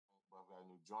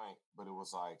joint, but it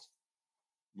was like,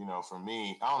 for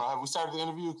me, I don't know. Have we started the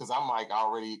interview? Because I'm like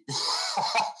already.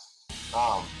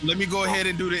 Let me go ahead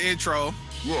and do the intro.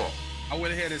 Yeah. I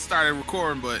went ahead and started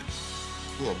recording, but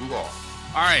yeah, do that.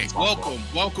 All right,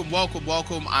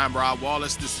 welcome. I'm Rob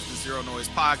Wallace. This is the Zero Noize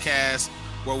podcast,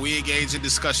 where we engage in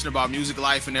discussion about music,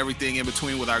 life, and everything in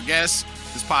between with our guests.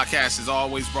 This podcast is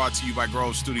always brought to you by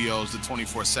Grove Studios, the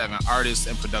 24/7 artist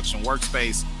and production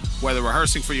workspace. Whether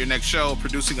rehearsing for your next show,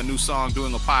 producing a new song,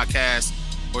 doing a podcast,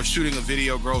 or shooting a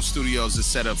video, Grove Studios is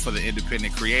set up for the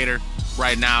independent creator.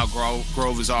 Right now,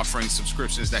 Grove is offering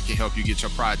subscriptions that can help you get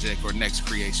your project or next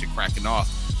creation cracking off.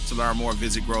 To learn more,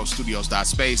 visit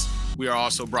grovestudios.space. We are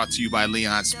also brought to you by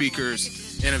Leon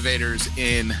Speakers, innovators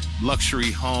in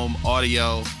luxury home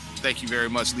audio. Thank you very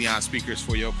much, Leon Speakers,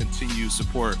 for your continued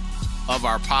support of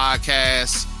our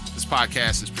podcast. This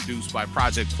podcast is produced by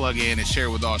Project Plugin and shared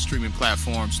with all streaming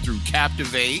platforms through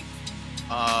Captivate.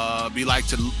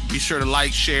 Be sure to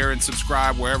like, share, and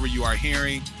subscribe wherever you are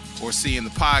hearing or seeing the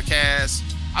podcast.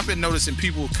 I've been noticing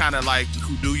people kind of like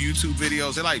who do YouTube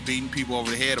videos, they like beating people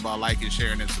over the head about liking,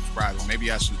 sharing, and subscribing. Maybe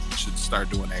I should start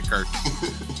doing that, Kurt.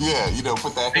 Yeah,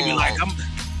 put that maybe hand like I'm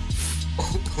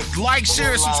like,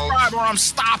 share, subscribe, or I'm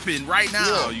stopping right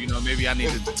now. Yeah. Maybe I need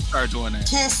to start doing that.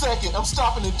 10 seconds. I'm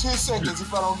stopping in 10 seconds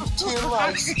if I don't get 10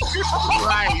 likes.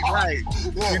 Right.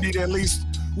 Yeah.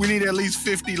 We need at least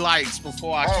 50 likes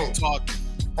before I keep talking.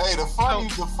 Hey, the funny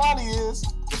is,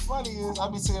 I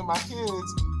be seeing my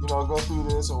kids, go through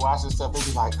this and watch this stuff. They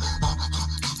be like,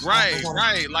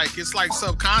 right. Like it's like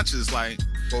subconscious. Like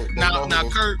now,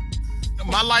 Kurt,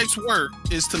 my life's work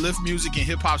is to lift music and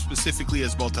hip hop specifically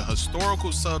as both a historical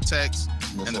subtext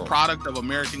and the product of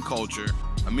American culture,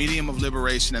 a medium of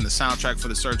liberation, and the soundtrack for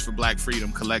the search for Black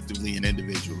freedom collectively and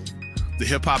individually. The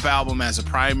hip hop album is a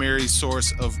primary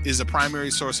source of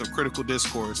critical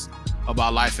discourse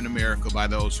about life in America by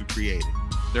those who create it.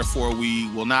 Therefore, we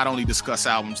will not only discuss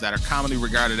albums that are commonly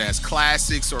regarded as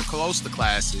classics or close to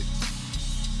classics.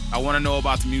 I want to know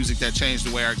about the music that changed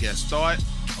the way our guests thought.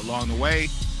 Along the way,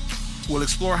 we'll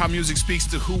explore how music speaks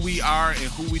to who we are and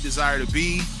who we desire to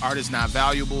be. Art is not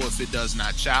valuable if it does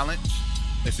not challenge,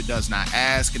 if it does not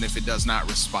ask, and if it does not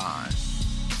respond.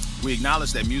 We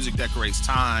acknowledge that music decorates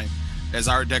time as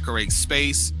art decorates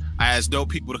space. I ask dope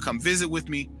people to come visit with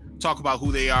me, talk about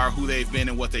who they are, who they've been,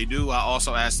 and what they do. I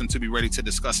also ask them to be ready to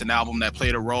discuss an album that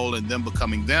played a role in them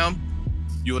becoming them.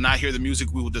 You will not hear the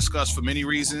music we will discuss for many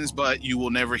reasons, but you will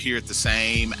never hear it the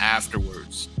same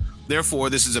afterwards. Therefore,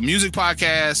 this is a music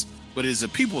podcast, but it is a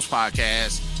people's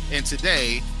podcast. And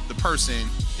today, the person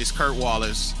is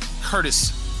Curtis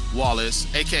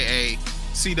Wallace, aka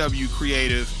CW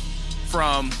Creative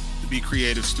from the Be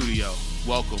Creative Studio.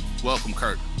 Welcome,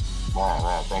 Kurt.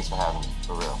 Man, thanks for having me.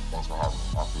 For real, thanks for having me.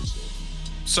 I appreciate it.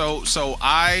 So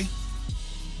I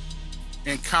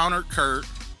encountered Kurt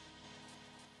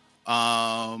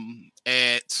I'm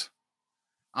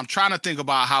trying to think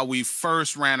about how we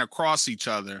first ran across each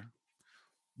other,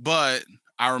 but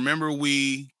I remember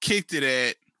we kicked it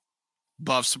at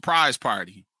Buff's surprise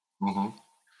party and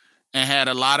had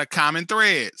a lot of common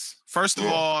threads. First of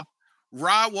all,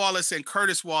 Rob Wallace and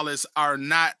Curtis Wallace are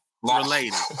not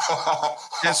related.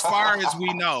 As far as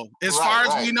we know. As far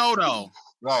as we know, though.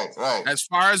 Right. As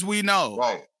far as we know.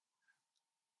 Right.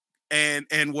 And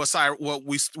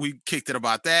we kicked it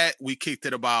about that. We kicked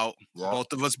it about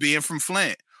both of us being from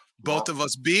Flint. Both of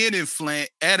us being in Flint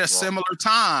at a similar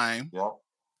time. Yeah.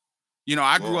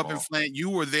 I grew up in Flint. You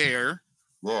were there.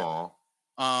 Yeah.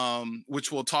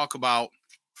 Which we'll talk about.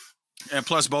 And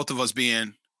plus both of us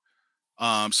being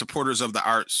supporters of the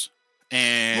arts.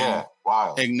 And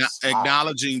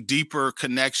acknowledging deeper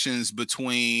connections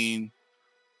between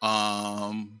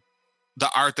the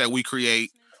art that we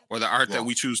create or the art that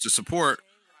we choose to support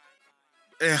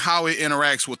and how it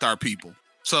interacts with our people.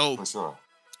 So for sure.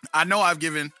 I know I've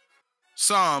given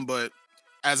some, but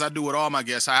as I do with all my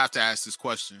guests, I have to ask this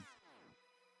question.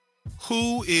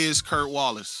 Who is Curtis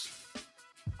Wallace?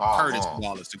 Curtis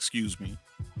Wallace, excuse me.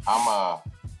 I'm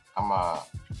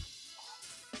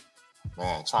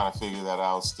trying to figure that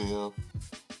out still.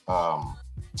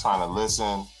 Trying to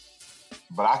listen.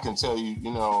 But I can tell you,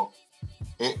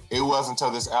 it wasn't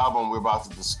until this album we're about to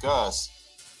discuss,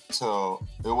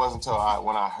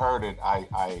 when I heard it,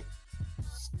 I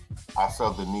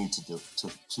felt the need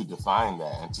to define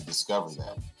that and to discover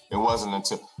that. It wasn't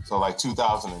until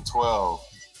 2012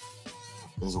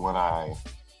 is when I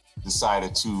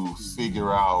decided to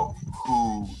figure out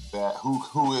who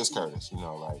is Curtis.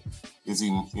 Is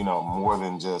he more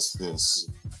than just this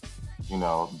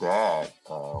dad,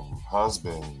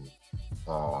 husband.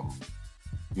 I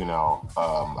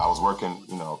was working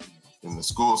in the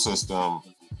school system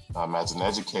as an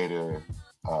educator,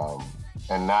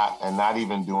 and not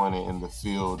even doing it in the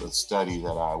field of study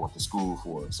that I went to school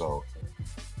for. So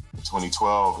in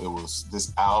 2012, it was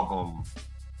this album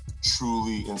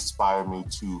truly inspired me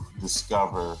to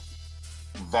discover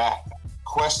that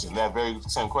question, that very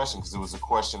same question, because it was a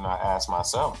question I asked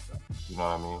myself. You know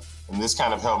what I mean? And this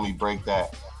kind of helped me break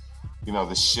that,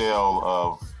 the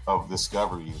shell of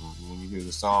discovery. And when you hear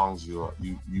the songs, you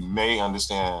may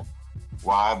understand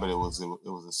why, but it was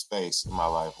a space in my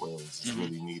life where it was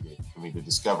really needed for me to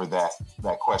discover that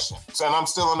question. So, and I'm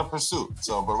still on the pursuit.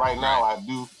 So, but right now I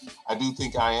do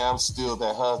think I am still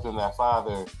that husband, that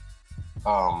father.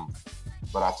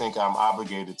 But I think I'm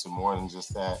obligated to more than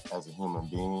just that as a human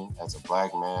being, as a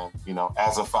Black man,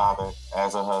 as a father,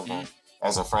 as a husband,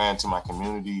 as a friend to my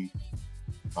community.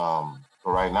 But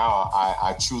right now,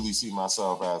 I truly see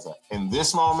myself in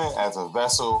this moment, as a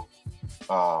vessel,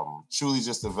 truly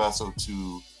just a vessel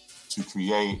to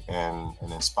create and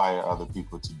inspire other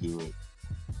people to do it.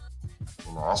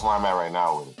 That's where I'm at right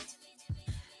now with it.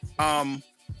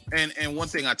 And one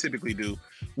thing I typically do,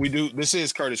 this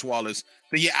is Curtis Wallace.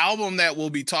 The album that we'll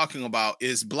be talking about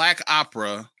is Black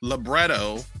Opera,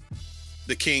 Libretto,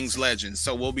 The King's Legend.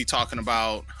 So we'll be talking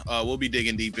about, we'll be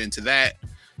digging deep into that,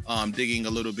 digging a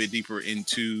little bit deeper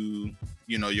into,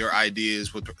 your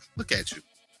ideas. Look at you.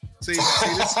 See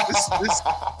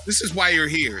this is why you're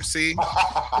here. See,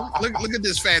 look at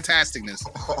this fantasticness.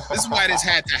 This is why this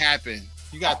had to happen.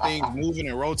 You got things moving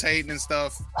and rotating and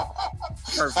stuff.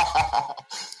 Perfect.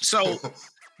 So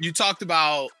you talked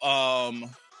about,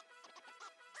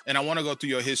 and I want to go through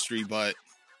your history, but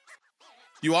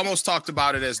you almost talked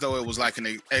about it as though it was like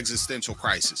an existential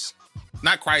crisis.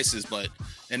 Not crisis, but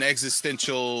an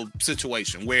existential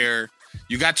situation where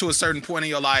you got to a certain point in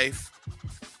your life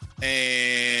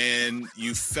and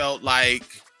you felt like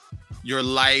your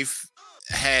life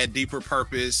had deeper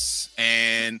purpose.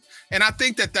 And I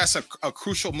think that that's a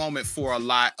crucial moment for a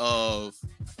lot of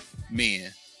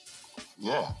men.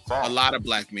 Yeah, fact. A lot of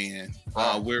Black men.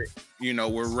 We're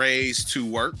raised to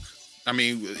work. I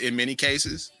mean, in many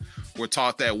cases, we're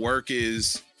taught that work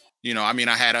is,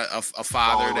 I had a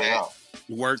father that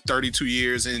worked 32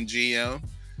 years in GM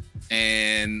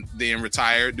and then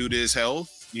retired due to his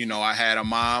health. I had a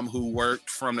mom who worked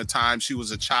from the time she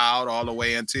was a child all the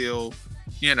way until,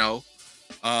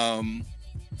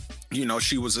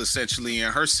 she was essentially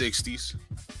in her 60s.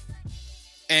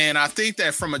 And I think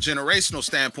that from a generational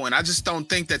standpoint, I just don't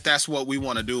think that that's what we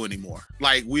want to do anymore.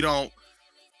 Like,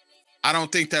 I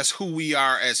don't think that's who we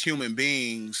are as human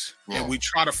beings. Yeah. And we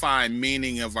try to find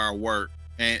meaning of our work.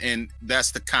 And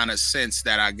that's the kind of sense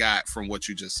that I got from what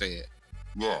you just said.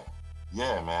 Yeah,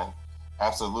 man.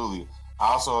 Absolutely.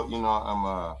 Also,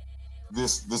 I'm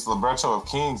this Libretto of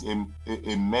Kings.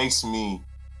 It makes me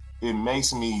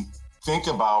think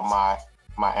about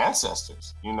my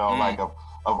ancestors. Like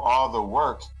of all the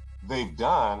work they've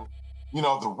done.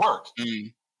 The work.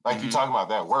 Like you talking about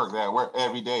that work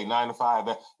every day, 9 to 5,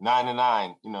 that 9 to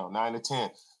 9, 9 to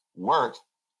 10 work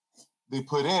they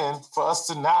put in for us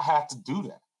to not have to do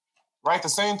that. Right? The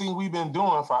same thing we've been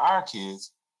doing for our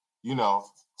kids,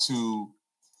 to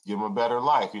give them a better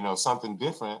life, something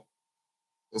different.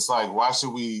 It's like, why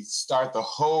should we start the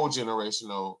whole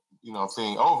generational,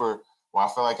 thing over? Well, I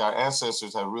feel like our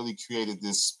ancestors have really created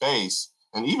this space,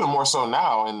 and even more so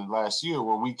now in last year,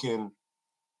 where we can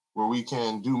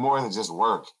do more than just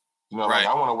work. Right. Like,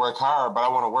 I want to work hard, but I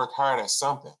want to work hard at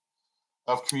something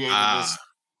of creating this,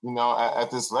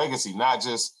 at this legacy, not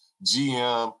just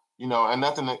GM, and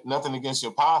nothing against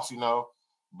your pops,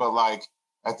 but like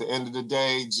at the end of the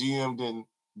day, GM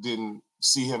didn't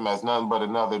see him as nothing but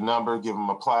another number, give him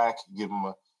a plaque, give him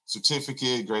a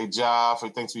certificate, great job,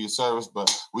 thanks for your service,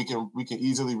 but we can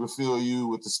easily refill you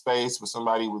with the space with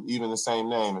somebody with even the same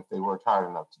name if they worked hard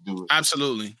enough to do it.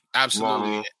 Absolutely. You know what I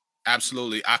mean?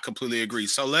 Absolutely. I completely agree.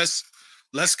 So let's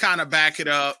kind of back it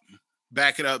up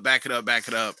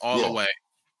all the way.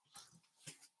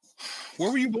 Where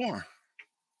were you born?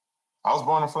 I was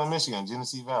born in Flint, Michigan,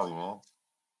 Genesee Valley, man.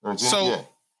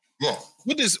 Yeah.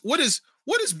 What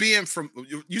is being from?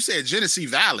 You said Genesee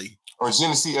Valley or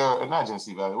Genesee, not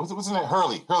Genesee Valley. What's in that?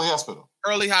 Hurley Hospital.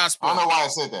 Hurley Hospital. I don't know why I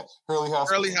said that. Hurley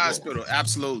Hospital. Yeah.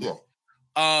 Absolutely. Yeah.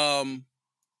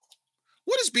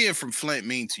 What does being from Flint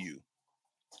mean to you?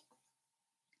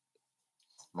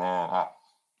 Man, I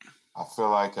feel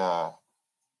like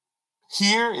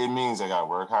here it means I got to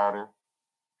work harder.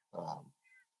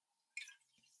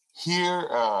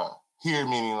 Here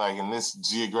meaning like in this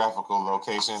geographical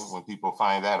location when people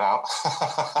find that out.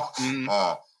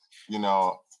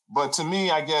 But to me,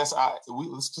 I guess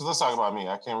let's talk about me.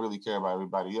 I can't really care about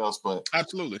everybody else, but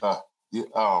absolutely. it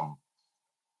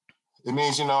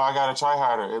means, you know, I gotta try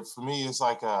harder. For me, it's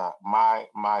like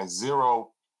my zero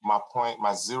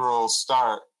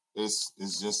start is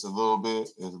just a little bit.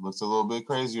 It looks a little bit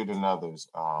crazier than others.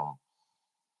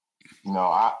 You know,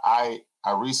 I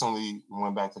recently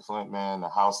went back to Flint, man. The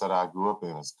house that I grew up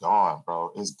in is gone,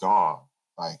 bro. It's gone.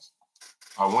 Like,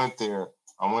 I went there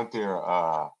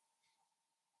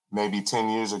maybe 10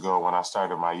 years ago when I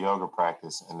started my yoga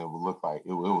practice, and it would look like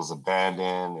it was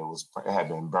abandoned. It had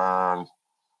been burned.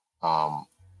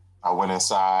 I went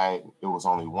inside. It was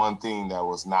only one thing that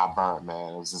was not burnt,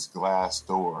 man. It was this glass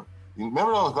door. You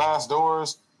remember those glass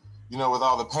doors, you know, with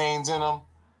all the panes in them?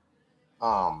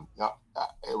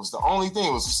 It was the only thing.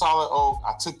 It was a solid oak.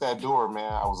 I took that door,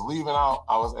 man. I was leaving out.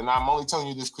 And I'm only telling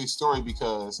you this quick story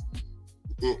because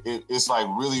it's like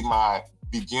really my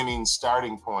beginning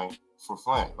starting point for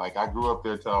Flint. Like, I grew up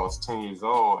there till I was 10 years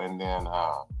old, and then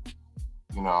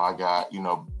you know, I got, you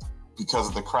know, because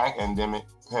of the crack pandemic,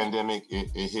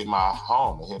 it hit my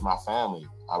home, it hit my family.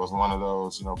 I was one of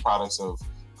those, you know, products of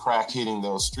crack hitting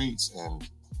those streets. And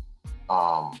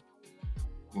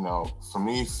you know, for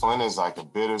me, Flint is like a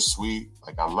bittersweet,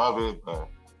 like, I love it, but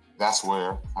that's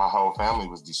where my whole family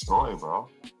was destroyed, bro.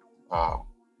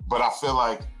 But I feel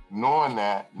like knowing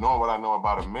what I know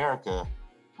about America,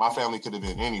 my family could have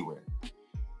been anywhere,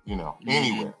 you know,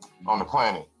 anywhere on the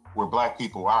planet where Black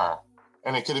people are,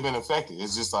 and it could have been affected.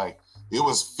 It's just like, it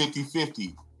was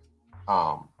 50-50,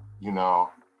 you know,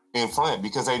 in Flint,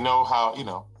 because they know how, you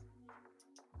know,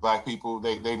 Black people,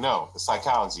 they know the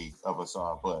psychology of us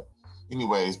all. But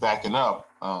anyways, backing up,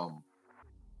 I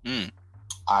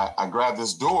grabbed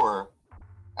this door.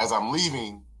 As I'm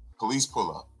leaving, police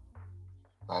pull up,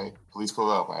 right? Police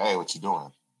pull up, like, hey, what you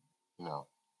doing? You know,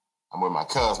 I'm with my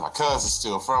cousin. My cousin's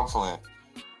still from Flint.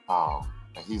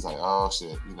 And he's like, oh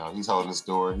shit, you know, he's holding this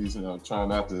door. He's, you know, trying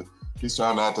not to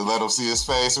let him see his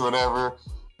face or whatever.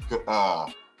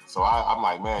 So I'm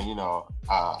like, man, you know,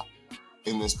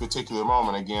 in this particular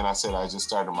moment, again, I said I just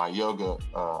started my yoga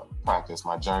practice,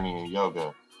 my journey in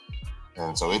yoga.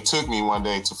 And so it took me one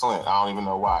day to Flint. I don't even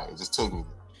know why. It just took me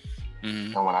there.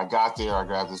 Mm-hmm. And when I got there, I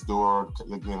grabbed this door.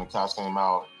 Again, the cops came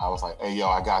out. I was like, hey, yo,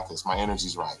 I got this. My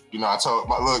energy's right. You know, I told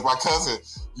my cousin,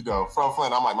 you know, from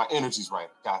Flint, I'm like, my energy's right.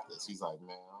 I got this. He's like,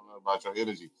 man, I don't know about your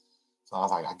energy. So I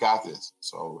was like, I got this.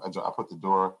 So I put the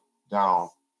door down.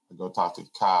 I go talk to the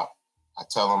cop. I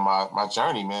tell him my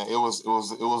journey, man. It was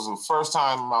the first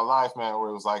time in my life, man, where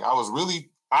it was like, I was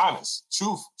really honest,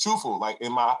 truthful, like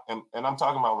and I'm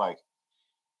talking about, like,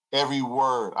 every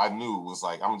word I knew was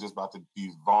like, I'm just about to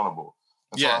be vulnerable.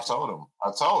 And so I told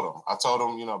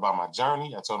him, you know, about my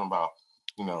journey. I told him about,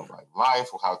 you know, like, life,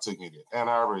 how it took me to Ann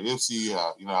Arbor, Ipsy,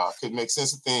 you know, I couldn't make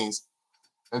sense of things.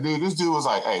 And this dude was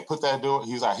like, hey, put that door.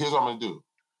 He's like, here's what I'm going to do.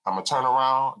 I'm going to turn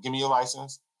around, give me your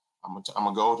license. I'm going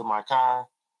to go to my car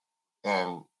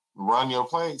and run your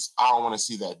plates. I don't want to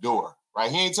see that door,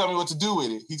 right? He ain't tell me what to do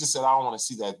with it. He just said, I don't want to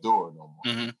see that door no more.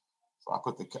 Mm-hmm. So I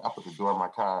put the door in my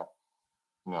car.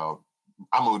 You know,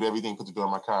 I moved everything, put the door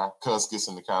in my car. Cuz gets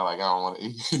in the car like, I don't want to,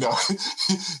 you know.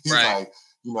 He's right. Like,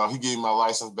 you know, he gave me my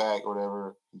license back or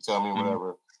whatever. He tell me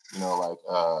whatever, you know, like,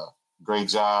 great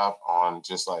job on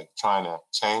just, like, trying to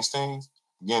change things.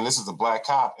 Again, this is a Black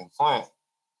cop in Flint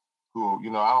who, you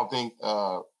know, I don't think,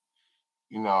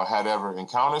 you know, had ever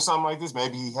encountered something like this.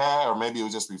 Maybe he had, or maybe it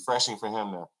was just refreshing for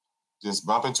him to just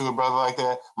bump into a brother like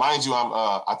that. Mind you,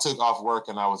 I took off work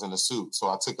and I was in a suit. So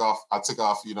I took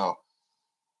off, you know,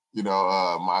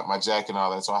 my jacket and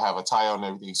all that. So I have a tie on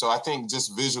and everything. So I think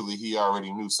just visually, he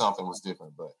already knew something was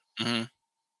different. But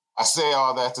I say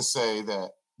all that to say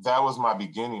that was my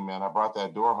beginning, man. I brought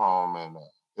that door home, and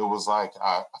it was like,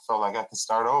 I felt like I could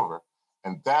start over.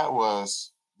 And that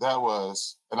was,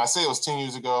 and I say it was 10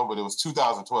 years ago, but it was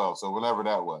 2012. So whenever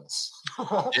that was.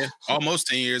 Yeah, almost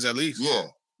 10 years at least.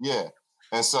 Yeah.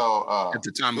 And so at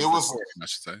the time it was, I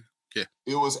should say. Yeah.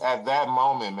 It was at that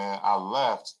moment, man, I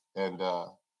left, and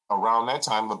around that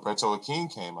time, Libretto King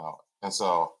came out. And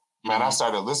so, man, I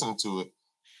started listening to it.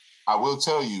 I will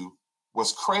tell you,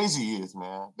 what's crazy is,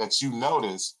 man, that you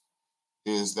notice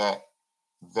is that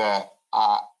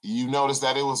you notice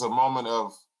that it was a moment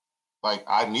of, like,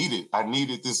 I needed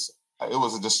this. It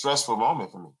was a distressful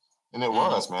moment for me. And it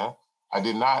was, man. I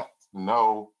did not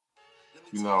know,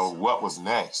 you know, what was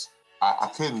next. I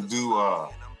couldn't do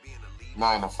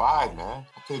 9 to 5, man.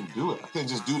 I couldn't do it. I couldn't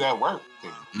just do that work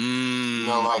thing. You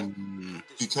know, like,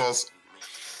 because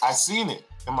I seen it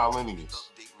in my lineage.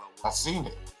 I seen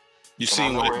it. You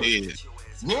seen what it did.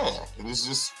 Yeah. And it's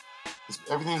just,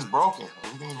 everything's broken.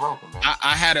 Everything's broken, man.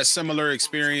 I had a similar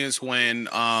experience when,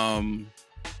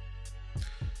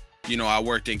 you know, I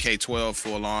worked in K-12 for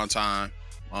a long time.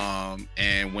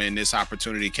 And when this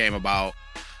opportunity came about,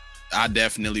 I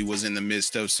definitely was in the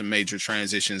midst of some major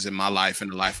transitions in my life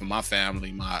and the life of my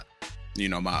family. My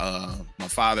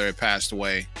father had passed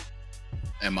away,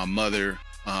 and my mother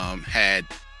had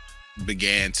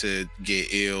began to get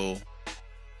ill.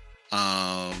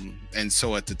 And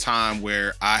so at the time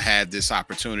where I had this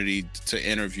opportunity to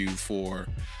interview for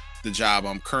the job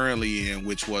I'm currently in,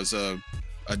 which was a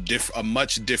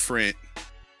much different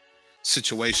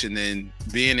situation than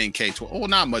being in K-12. Well,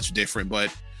 not much different,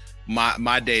 but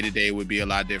my day-to-day would be a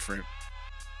lot different.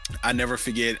 I never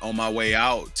forget, on my way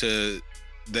out to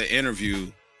the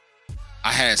interview,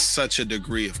 I had such a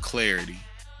degree of clarity.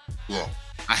 Yeah.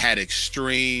 I had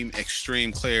extreme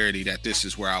clarity that this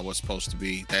is where I was supposed to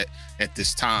be, that at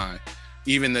this time.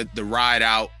 Even the ride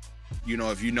out,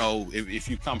 if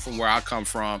you come from where I come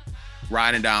from,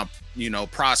 riding down,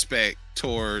 Prospect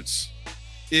towards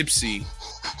Ipsy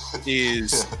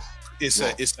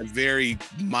it's a very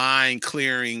mind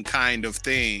clearing kind of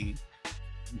thing.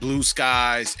 Blue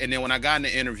skies. And then when I got in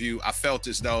the interview, I felt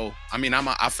as though,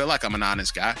 I feel like I'm an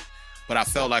honest guy, but I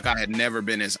felt like I had never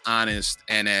been as honest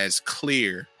and as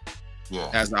clear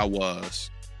as I was.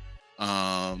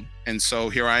 And so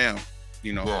here I am,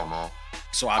 Yeah, man.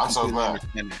 So I completely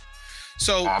understand that.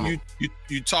 So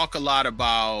you talk a lot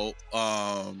about,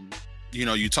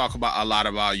 you talk about a lot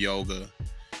about yoga.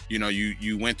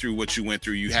 You went through what you went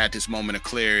through. You had this moment of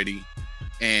clarity,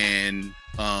 and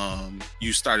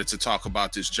you started to talk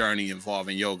about this journey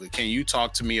involving yoga. Can you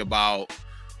talk to me about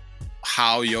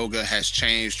how yoga has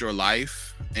changed your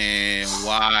life and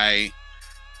why,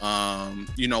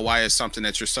 why it's something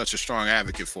that you're such a strong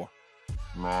advocate for?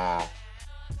 Man,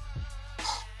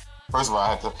 first of all,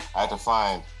 I had to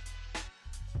find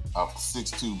a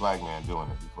 6'2" black man doing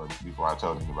it before I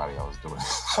told anybody I was doing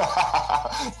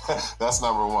it. That's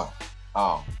number one.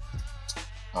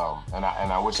 And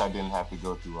I wish I didn't have to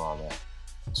go through all that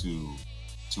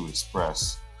to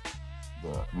express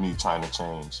me trying to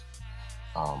change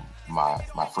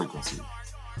my frequency.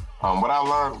 What I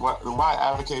learned, why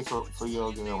I advocate for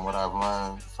yoga, and what I've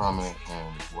learned from it,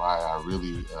 and why I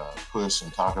really push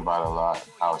and talk about it a lot,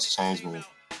 how it's changed me.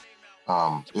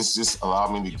 It's just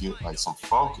allowed me to get some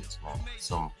focus, man.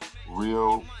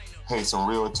 Pay some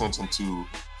real attention to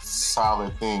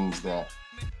solid things that,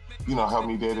 help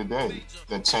me day to day,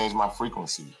 that change my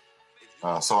frequency.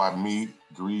 So I meet,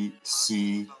 greet,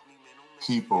 see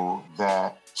people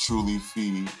that truly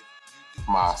feed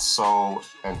my soul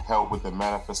and help with the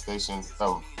manifestation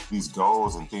of these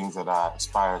goals and things that I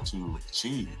aspire to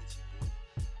achieve,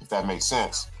 if that makes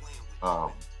sense.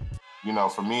 For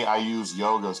me, I use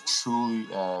yoga truly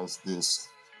as this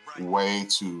way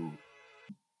to,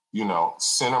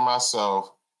 center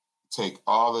myself, take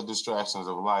all the distractions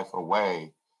of life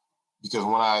away. Because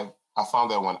when I found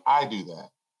that when I do that,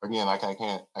 again, I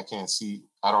can't see,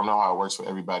 I don't know how it works for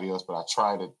everybody else, but I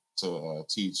try to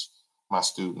teach my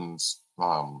students,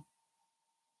 how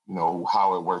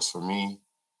it works for me.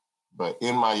 But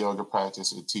in my yoga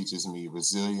practice, it teaches me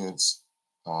resilience,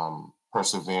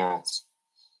 perseverance,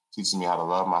 teaches me how to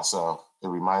love myself. It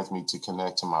reminds me to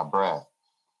connect to my breath.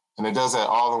 And it does that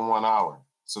all in 1 hour,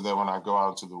 so that when I go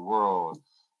out into the world,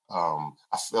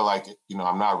 I feel like,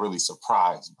 I'm not really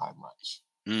surprised by much.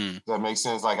 Does that make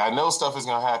sense? I know stuff is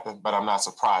going to happen, but I'm not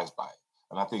surprised by it.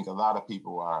 And I think a lot of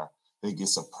people they get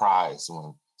surprised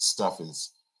when stuff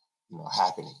is,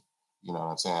 happening. You know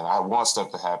what I'm saying? I want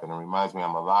stuff to happen. It reminds me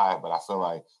I'm alive, but I feel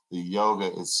like the yoga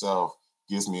itself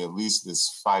gives me at least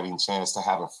this fighting chance to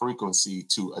have a frequency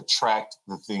to attract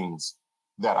the things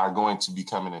that are going to be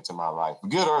coming into my life,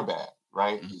 good or bad,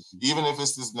 right? Mm-hmm. Even if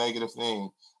it's this negative thing,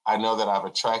 I know that I've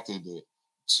attracted it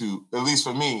to, at least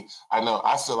for me,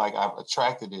 I feel like I've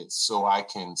attracted it so I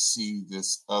can see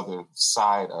this other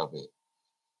side of it,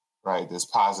 right? This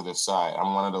positive side.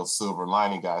 I'm one of those silver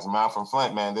lining guys. I'm from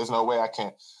Flint, man. There's no way I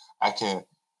can,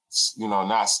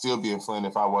 not still be in Flint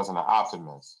if I wasn't an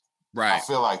optimist. Right. I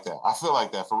feel like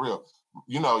that for real.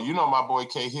 You know my boy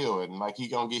K Hill, and he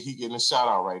getting a shout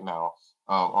out right now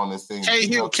on this thing. K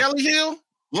Hill, Kelly Hill?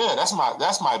 Yeah, that's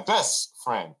my best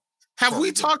friend. Have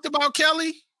we talked about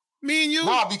Kelly? Me and you?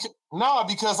 No,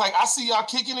 because I see y'all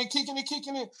kicking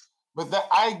it. But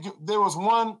there was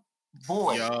one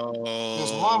boy.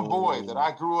 There's one boy that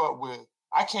I grew up with.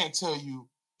 I can't tell you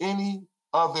any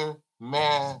other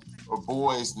man or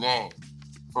boy's name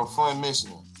from Flint,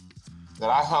 Michigan, that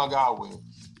I hung out with,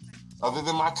 other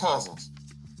than my cousins,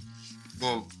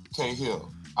 than K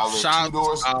Hill. I lived Shout 2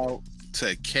 doors out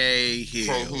to K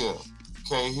Hill.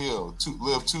 K Hill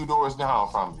lived 2 doors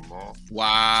down from me, man.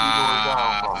 Wow. 2 doors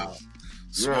down from me.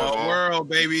 Small world,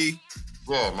 baby.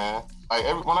 Yeah, man.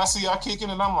 When I see y'all kicking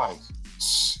it, I'm like,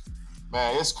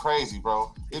 Man, it's crazy,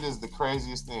 bro. It is the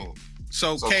craziest thing.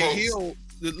 So K Hill,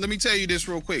 let me tell you this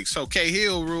real quick. So K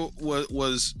Hill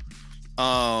was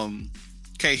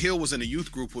K Hill was in a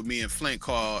youth group with me and Flint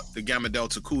called the Gamma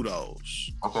Delta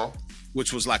Kudos. Okay.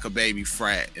 Which was like a baby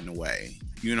frat in a way.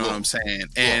 You know what I'm saying?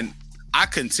 And I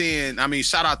contend, I mean,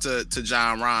 shout out to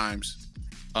John Rhimes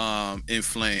in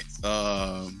Flint,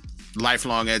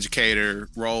 lifelong educator,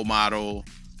 role model,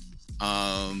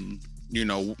 you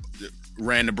know,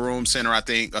 ran the Broom Center, I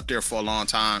think, up there for a long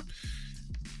time.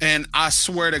 And I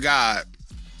swear to God,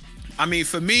 I mean,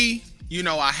 for me, you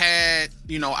know, I had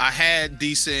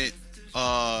decent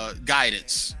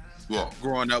guidance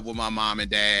growing up with my mom and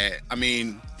dad. I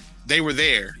mean, they were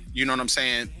there, you know what I'm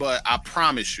saying? But I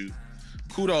promise you,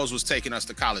 Kudos was taking us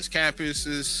to college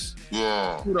campuses.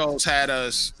 Yeah. Kudos had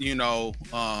us, you know,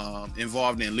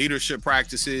 involved in leadership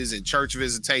practices and church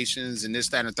visitations and this,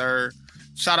 that, and the third.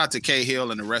 Shout out to K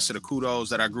Hill and the rest of the Kudos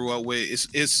that I grew up with.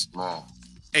 It's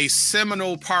a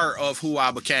seminal part of who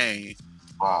I became.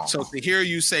 Wow. So to hear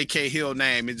you say K Hill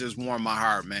name, it just warmed my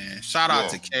heart, man. Shout out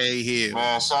to K Hill.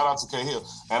 Man, shout out to K Hill.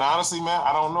 And honestly, man,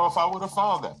 I don't know if I would have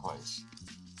found that place.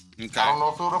 Okay. I don't know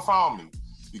if it would have found me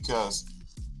because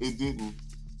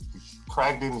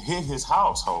crack didn't hit his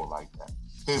household like that.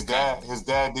 His dad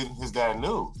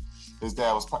knew. His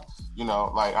dad was, you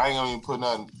know, like, I ain't gonna even put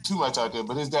nothing too much out there,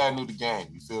 but his dad knew the game,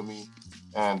 you feel me?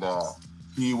 And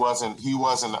he was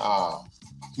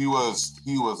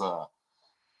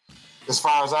as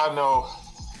far as I know,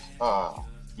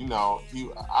 you know,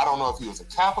 I don't know if he was a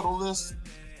capitalist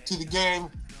to the game,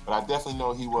 but I definitely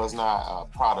know he was not a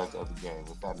product of the game,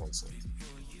 if that makes sense.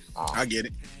 I get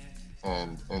it.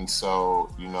 And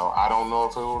so, you know, I don't know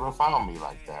if it would have found me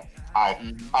like that.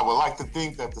 I would like to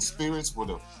think that the spirits would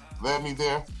have led me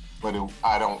there, but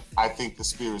I think the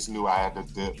spirits knew I had to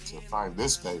dip to find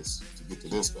this space to get to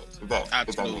this space. If that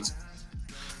makes sense.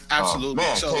 Absolutely.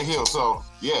 Man, K Hill. So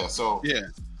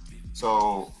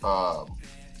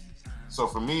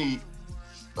for me,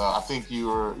 I think you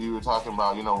were talking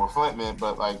about, you know, where Flint meant,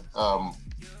 but like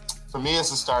for me,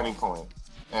 it's a starting point,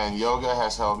 and yoga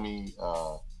has helped me,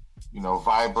 you know,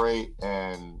 vibrate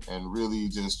and really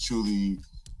just truly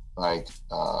like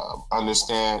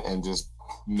understand and just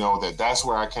know that that's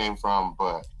where I came from,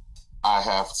 but I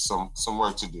have some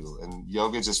work to do, and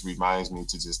yoga just reminds me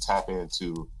to just tap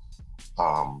into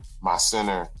my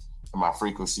center and my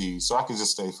frequency, so I can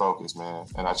just stay focused, man.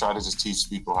 And I try to just teach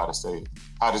people how to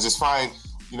just find,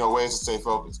 you know, ways to stay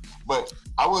focused. But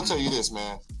I will tell you this,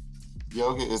 man.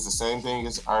 Yoga is the same thing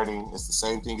as arting. It's the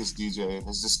same thing as DJing.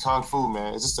 It's just kung fu,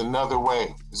 man. It's just another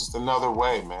way. It's just another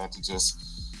way, man, to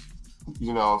just,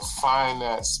 you know, find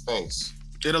that space.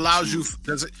 It allows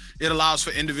it allows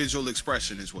for individual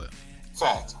expression as well.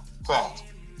 Fact.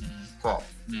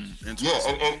 Yeah,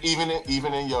 and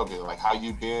even in yoga, like how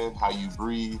you bend, how you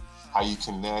breathe, how you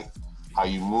connect, how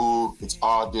you move, it's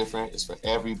all different. It's for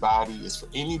everybody. It's for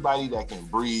anybody that can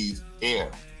breathe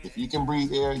air. If you can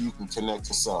breathe air, you can connect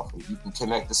to self. If you can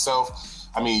connect to self,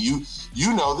 I mean,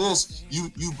 you know this.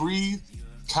 You breathe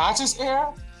conscious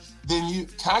air, then you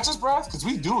conscious breath, because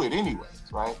we do it anyways,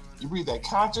 right? You breathe that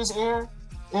conscious air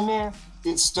in there,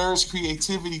 it stirs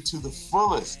creativity to the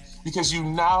fullest, because you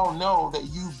now know that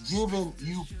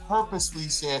you purposely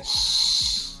said,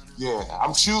 yeah,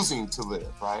 I'm choosing to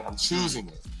live, right? I'm choosing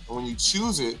it. And when you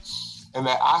choose it and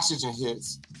that oxygen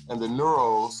hits and the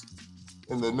neurals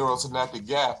in the neural synaptic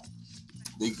gap,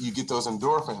 you get those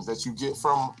endorphins that you get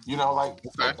from, you know, like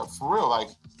for real, like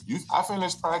I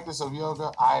finished practice of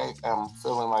yoga, I am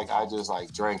feeling like I just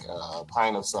like drank a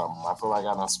pint of something. I feel like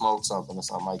I done smoked something or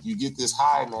something. Like you get this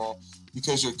high, man,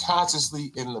 because you're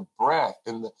consciously in the breath,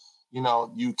 you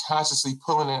know, you consciously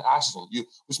pulling in oxygen,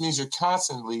 which means you're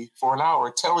constantly for an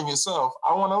hour telling yourself,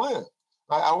 I want to live.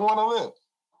 Like, I want to live.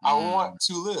 I want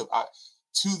to live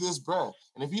to this breath.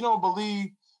 And if you don't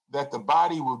believe that the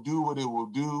body will do what it will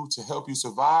do to help you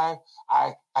survive,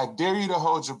 I dare you to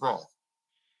hold your breath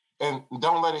and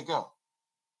don't let it go.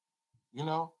 You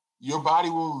know, your body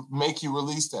will make you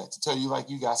release that, to tell you like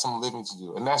you got some living to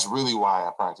do. And that's really why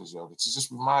I practice yoga, to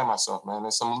just remind myself, man,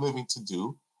 there's some living to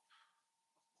do.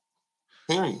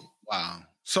 Period. Wow.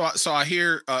 So I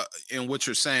hear in what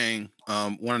you're saying,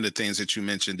 one of the things that you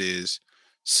mentioned is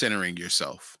centering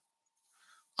yourself,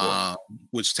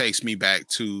 which takes me back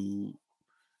to,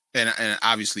 and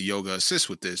obviously yoga assists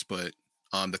with this, but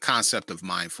the concept of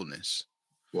mindfulness.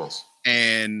 Yes.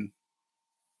 And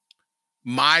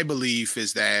my belief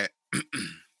is that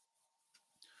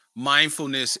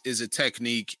mindfulness is a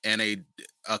technique and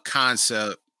a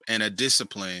concept and a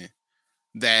discipline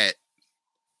that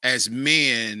as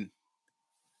men,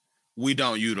 we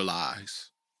don't utilize.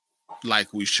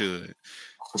 like we should.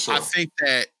 For sure.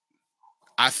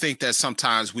 I think that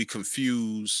sometimes we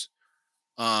confuse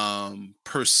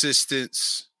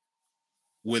persistence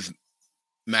with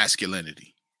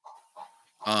masculinity.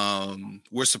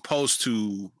 We're supposed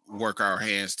to work our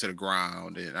hands to the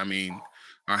ground, and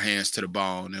our hands to the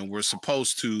bone, and we're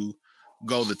supposed to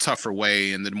go the tougher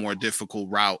way and the more difficult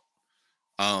route,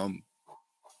 and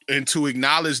to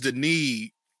acknowledge the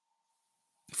need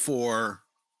for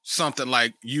something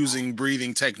like using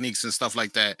breathing techniques and stuff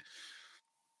like that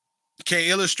can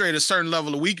illustrate a certain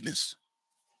level of weakness,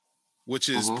 which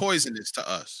is poisonous to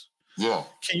us. Yeah.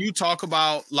 Can you talk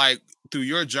about, like, through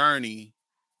your journey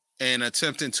and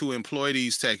attempting to employ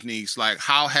these techniques, like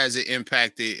how has it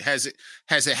impacted? Has it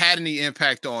had any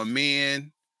impact on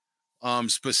men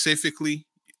specifically?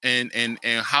 And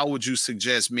how would you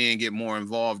suggest men get more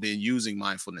involved in using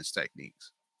mindfulness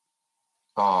techniques?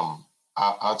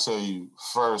 I'll tell you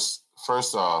first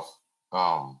off,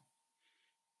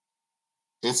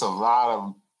 it's a lot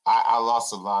of, I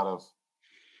lost a lot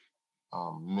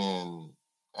of men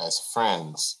as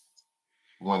friends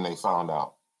when they found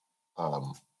out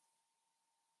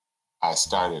I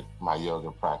started my yoga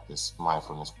practice,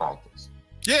 mindfulness practice.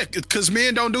 Yeah, because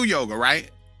men don't do yoga, right?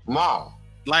 Nah.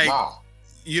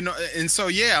 And so,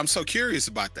 yeah, I'm so curious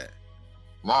about that.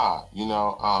 Nah,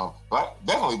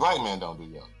 definitely black men don't do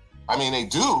yoga. I mean, they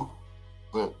do,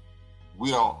 but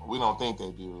we don't think they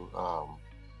do.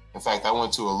 In fact, I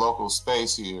went to a local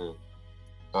space here.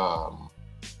 I'm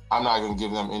not going to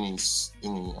give them any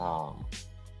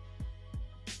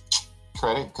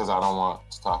credit because I don't want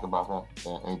to talk about them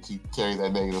and carry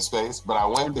that negative space. But I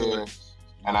went there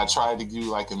and I tried to do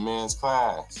like a men's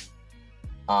class,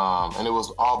 and it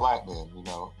was all black men,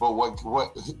 But what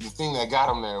the thing that got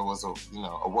them there was a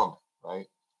woman, right?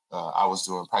 I was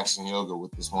practicing yoga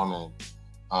with this woman,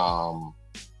 and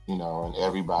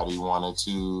everybody wanted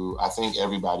to. I think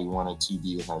everybody wanted to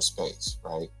be in her space,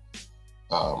 right?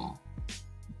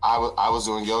 I was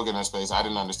doing yoga in her space. I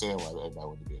didn't understand why everybody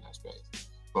wanted to be in her space.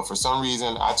 But for some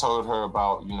reason, I told her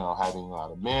about, having a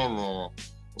lot of men there.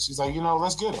 And she's like,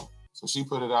 let's get them. So she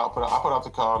put it out. I put out the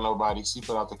call, nobody. She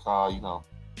put out the call,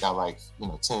 got like,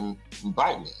 10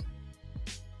 black men.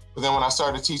 But then when I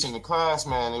started teaching the class,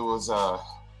 man, it was,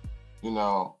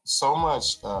 so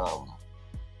much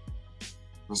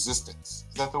resistance.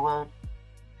 Is that the word?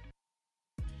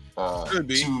 Could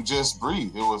be. To just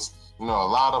breathe. It was, a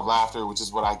lot of laughter, which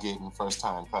is what I get in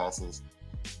first-time classes.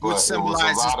 Which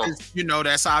symbolizes,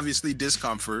 that's obviously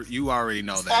discomfort. You already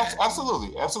know that. Absolutely.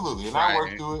 And right.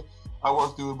 I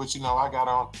worked through it, but I got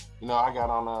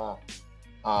on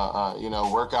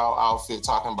a workout outfit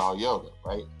talking about yoga,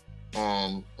 right?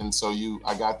 And so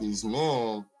I got these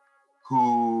men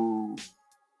who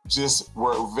just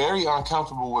were very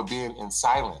uncomfortable with being in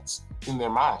silence in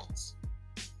their minds.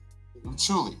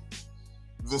 Truly.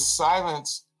 The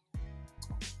silence,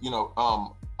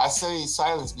 I say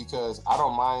silence because I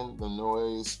don't mind the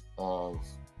noise of,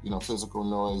 physical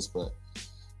noise, but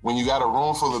when you got a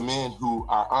room full of men who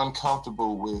are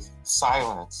uncomfortable with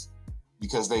silence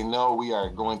because they know we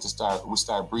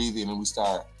start breathing and we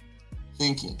start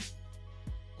thinking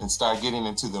and start getting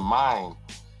into the mind.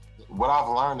 What I've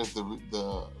learned is and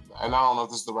I don't know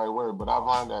if this is the right word, but I've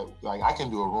learned that like I can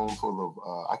be in a room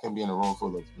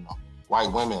full of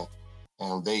white women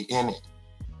and they in it.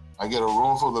 I get a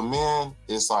room full of men,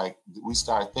 it's like we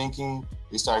start thinking,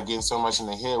 they start getting so much in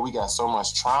the head, we got so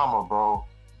much trauma, bro.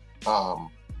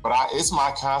 But it's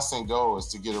my constant goal is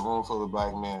to get a room full of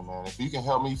black men, man. If you can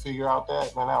help me figure out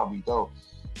that, man, that would be dope.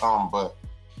 But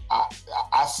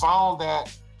I found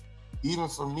that even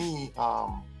for me,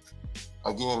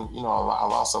 again, I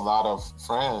lost a lot of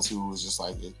friends who was just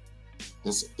like,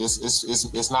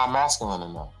 it's not masculine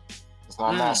enough. It's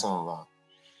not masculine enough.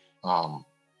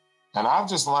 And I've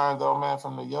just learned though, man,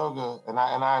 from the yoga, and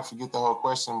I forget the whole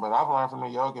question, but I've learned from the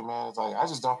yoga, man, it's like,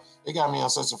 it got me on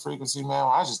such a frequency, man,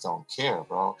 where I just don't care,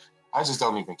 bro. I just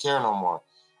don't even care no more.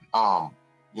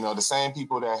 The same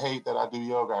people that hate that I do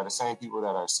yoga are the same people that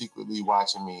are secretly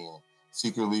watching me and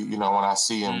secretly, when I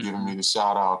see them giving me the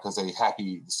shout out because they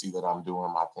happy to see that I'm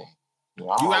doing my thing.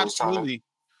 I'm always trying to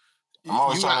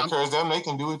encourage them. They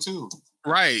can do it too.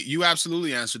 Right. You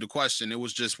absolutely answered the question. It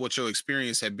was just what your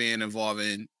experience had been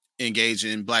involving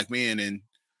engaging black men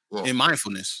in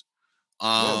mindfulness.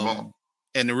 And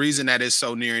the reason that is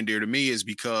so near and dear to me is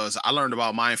because I learned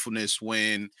about mindfulness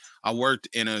when I worked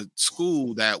in a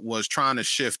school that was trying to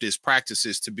shift its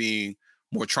practices to being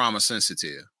more trauma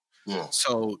sensitive. Yeah.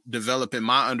 So developing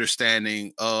my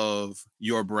understanding of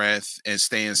your breath and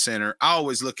staying centered, I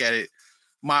always look at it.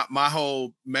 My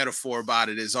whole metaphor about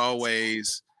it is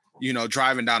always,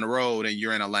 driving down the road and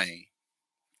you're in a lane.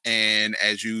 And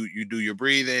as you do your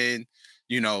breathing,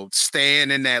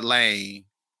 staying in that lane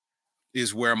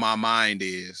is where my mind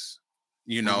is,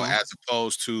 as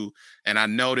opposed to, and I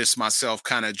notice myself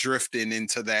kind of drifting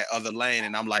into that other lane,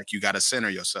 and I'm like, you got to center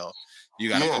yourself. You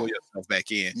got to pull yourself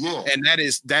back in. Yeah. And that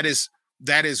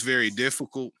is very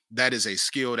difficult. That is a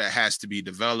skill that has to be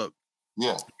developed.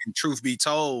 Yeah. And truth be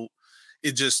told,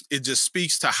 it just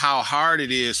speaks to how hard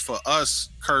it is for us,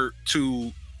 Kurt,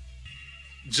 to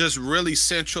just really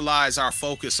centralize our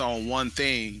focus on one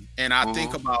thing. And I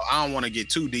think about, I don't want to get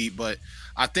too deep, but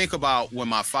I think about when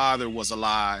my father was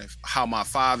alive, how my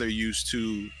father used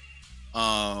to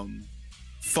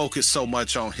focus so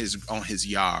much on his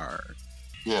yard.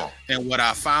 Yeah. And what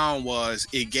I found was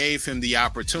it gave him the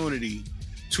opportunity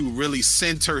to really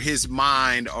center his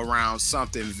mind around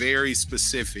something very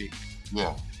specific.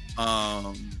 Yeah.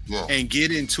 And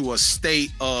get into a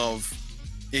state of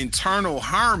internal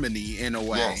harmony in a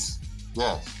way. Yes.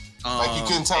 Like you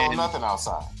couldn't tell him nothing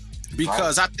outside.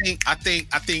 Because right? I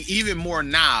think even more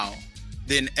now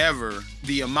than ever,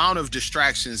 the amount of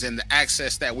distractions and the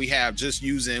access that we have just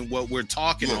using what we're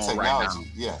talking on technology. Right now.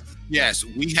 Yeah. Yes,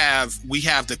 we have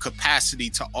the capacity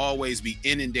to always be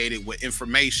inundated with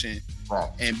information, right.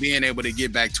 And being able to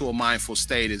get back to a mindful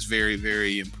state is very,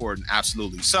 very important.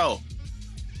 Absolutely. So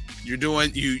you're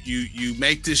doing you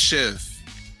make this shift.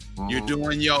 You're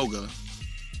doing yoga.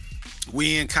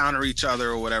 We encounter each other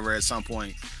or whatever at some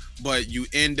point, but you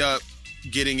end up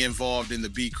getting involved in the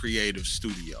Be Creative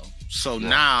studio. So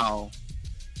now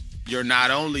you're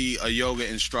not only a yoga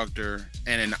instructor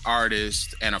and an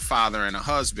artist and a father and a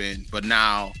husband, but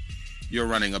now you're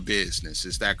running a business.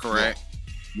 Is that correct?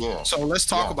 Yeah. So let's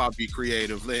talk about Be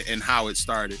Creative and how it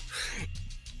started.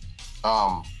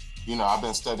 I've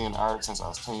been studying art since I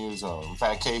was 10 years old. In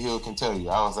fact, K Hill can tell you,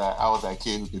 I was that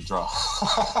kid who could draw.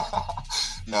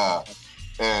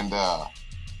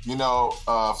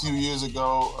 A few years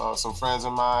ago, some friends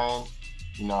of mine,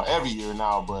 every year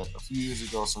now, but a few years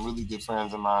ago, some really good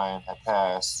friends of mine had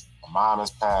passed. My mom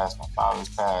has passed, my father's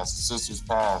passed, sisters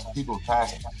passed, people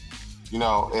passing.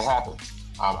 It happens.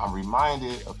 I'm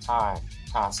reminded of time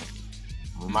constantly.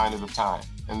 I'm reminded of time,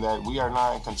 and that we are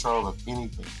not in control of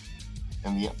anything.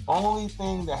 And the only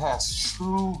thing that has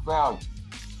true value,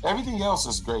 everything else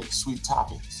is great, sweet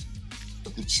toppings.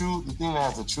 But the thing that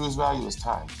has the truest value is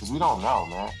time, because we don't know,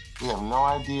 man. We have no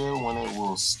idea when it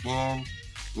will spin.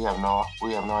 We have no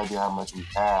idea how much we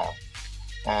have.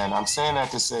 And I'm saying that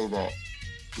to say that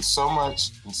with so much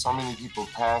and so many people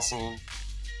passing,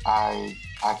 I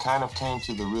kind of came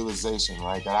to the realization,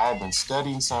 right, that I had been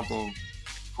studying something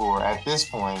for, at this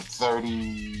point,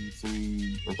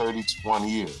 33 or 31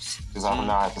 years, because I'm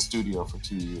now at the studio for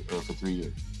 3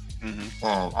 years. Mm-hmm.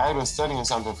 And I had been studying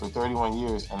something for 31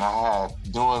 years, and I had,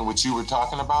 doing what you were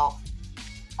talking about,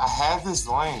 I had this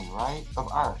lane, right,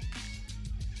 of art,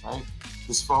 right?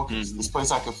 This focus, this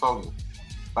place I could focus.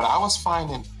 But I was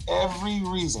finding every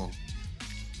reason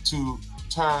to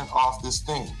turn off this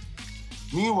thing.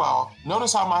 Meanwhile,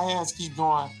 notice how my hands keep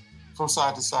going from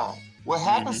side to side. What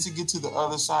happens to get to the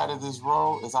other side of this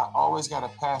road is I always got to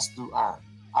pass through art.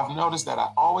 I've noticed that I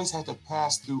always had to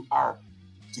pass through art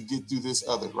to get through this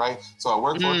other, right? So I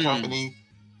work for a company.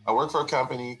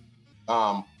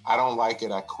 I don't like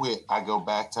it. I quit. I go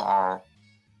back to art.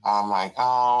 I'm like,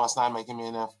 oh, it's not making me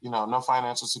enough, no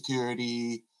financial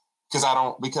security, because I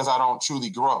don't truly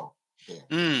grow there.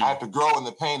 I have to grow in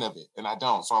the pain of it, and I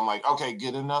don't. So I'm like, okay,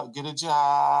 get a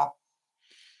job,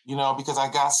 because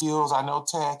I got skills, I know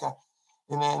tech,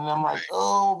 and then I'm like,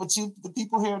 oh, but the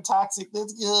people here are toxic.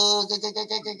 That's good,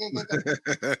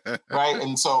 right?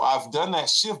 And so I've done that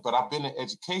shift, but I've been in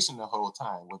education the whole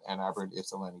time with Ann Arbor and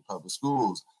Ypsilanti Public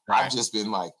Schools. Right. I've just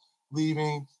been like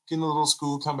leaving, getting a little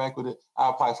school, come back with it. I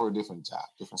apply for a different job,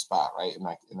 different spot, right?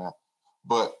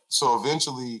 But so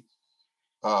eventually,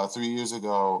 3 years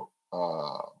ago,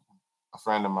 a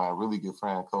friend of mine, really good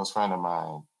friend, close friend of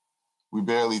mine, we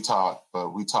barely talked,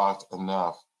 but we talked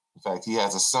enough. In fact, he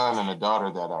has a son and a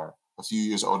daughter that are a few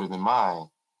years older than mine.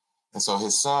 And so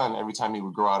his son, every time he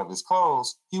would grow out of his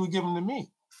clothes, he would give them to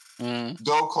me.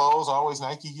 Dope clothes, always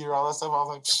Nike gear, all that stuff. I was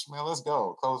like, man, let's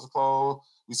go. Clothes to clothes.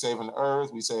 We saving the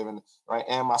earth. We saving, right?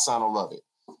 And my son will love it.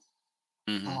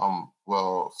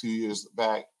 Well, a few years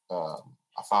back, I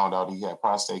found out he had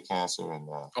prostate cancer. And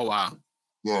oh, wow.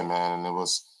 Yeah, man.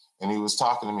 And he was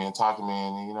talking to me, and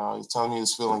he's telling me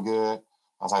he's feeling good.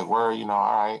 I was like, word,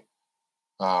 all right.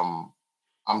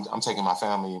 I'm taking my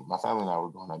family. My family and I were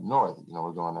going up north.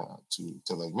 We're going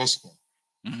to Lake Michigan.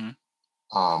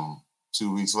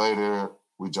 2 weeks later,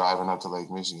 we're driving up to Lake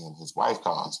Michigan. His wife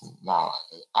calls me. Now,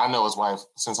 I know his wife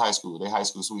since high school. They high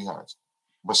school sweethearts,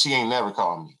 but she ain't never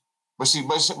called me.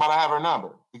 But I have her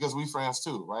number because we friends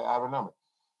too, right? I have her number.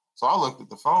 So I looked at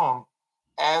the phone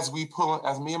as me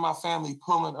and my family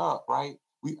pulling up, right?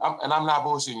 And I'm not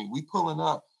bullshitting you. We pulling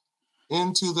up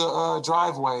into the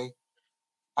driveway.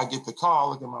 I get the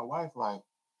call. Look at my wife, like,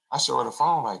 I show her the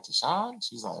phone, like, Deshaun?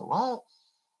 She's like, what?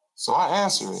 So I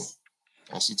answer it,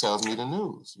 and she tells me the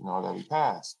news, that he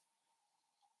passed.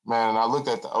 Man, and I looked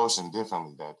at the ocean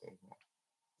differently that day, man.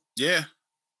 Yeah.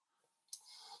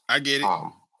 I get it.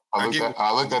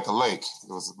 I looked at the lake. It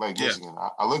was Lake Michigan.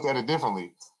 I looked at it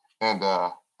differently. And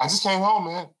I just came home,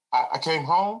 man. I came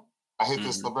home. I hit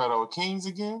this Libretto of Kings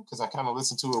again because I kind of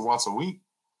listen to it once a week.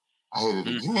 I hit it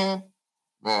again,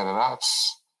 man, and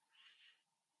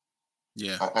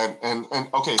And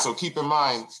okay, so keep in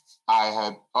mind, I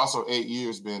had also 8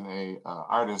 years been a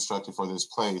art instructor for this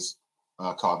place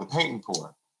called the Paint and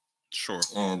Pour. Sure.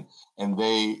 And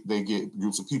they get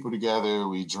groups of people together.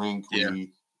 We drink,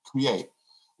 we create.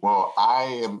 Well,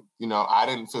 I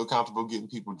didn't feel comfortable getting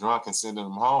people drunk and sending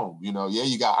them home.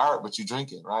 You got art, but you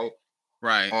drink it, right?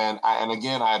 Right. And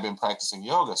again, I had been practicing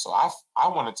yoga, so I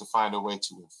wanted to find a way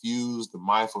to infuse the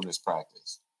mindfulness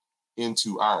practice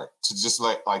into art, to just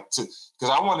because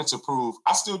I wanted to prove,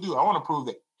 I still do. I want to prove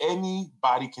that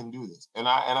anybody can do this, and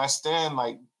I stand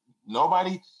like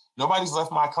nobody's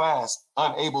left my class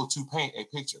unable to paint a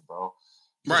picture, bro.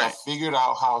 Because I figured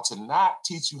out how to not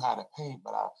teach you how to paint,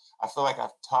 but I feel like I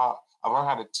learned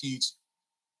how to teach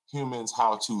humans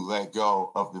how to let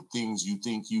go of the things you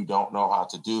think you don't know how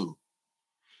to do,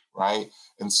 right?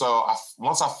 And so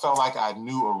once I felt like I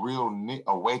knew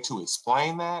a way to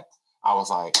explain that, I was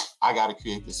like, I got to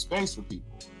create this space for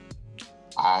people.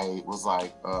 I was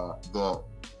like,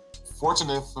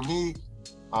 fortunate for me,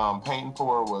 Paint and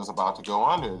Pour was about to go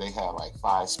under. They had like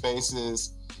 5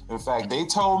 spaces. In fact, they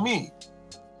told me,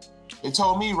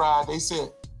 Rod, they said,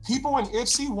 people in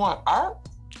Ipsy want art?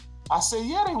 I said,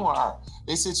 yeah, they want art.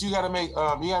 They said, you gotta make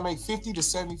 $50,000 to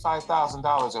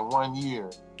 $75,000 in 1 year,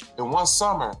 in one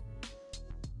summer,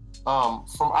 from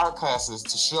art classes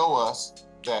to show us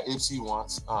that Ipsy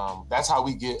wants. That's how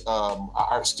we get an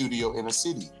art studio in a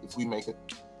city, if we make it.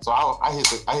 So I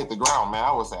hit the ground, man.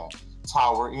 I was at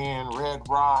Tower Inn, Red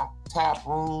Rock, Tap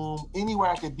Room, anywhere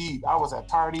I could be. I was at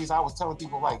parties. I was telling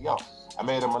people like, yo, I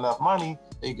made them enough money,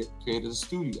 they created a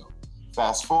studio.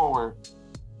 Fast forward,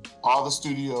 all the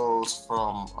studios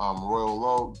from Royal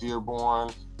Oak,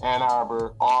 Dearborn, Ann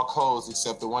Arbor, all closed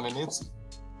except the one in Ipsy.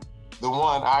 The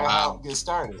one I helped get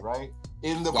started, right?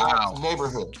 In the black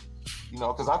neighborhood.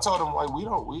 Because I told them, like, we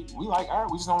like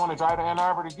art. We just don't want to drive to Ann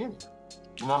Arbor to get it.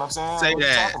 You know what I'm saying? Say what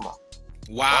that. You talking about?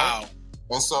 Wow. Right?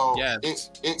 And so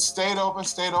it stayed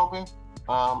open.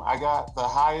 I got the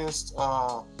highest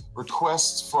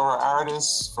requests for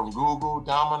artists from Google,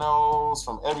 Domino's,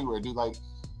 from everywhere, dude. Like,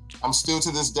 I'm still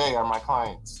to this day are my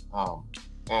clients.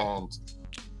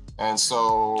 And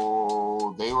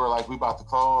so they were like, we about to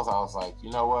close. I was like, you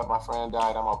know what? My friend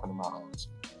died. I'm opening my own.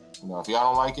 If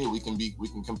y'all don't like it, we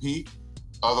can compete.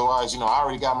 Otherwise, I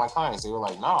already got my clients. They were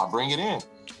like, nah, bring it in.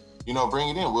 Bring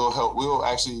it in. We'll help. We'll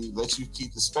actually let you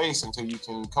keep the space until you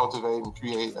can cultivate and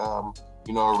create, a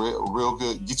real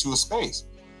good, get you a space.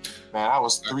 Man, I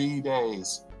was 3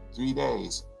 days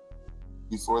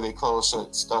before they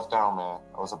shut stuff down, man.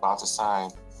 I was about to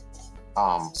sign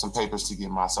some papers to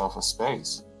get myself a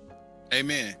space.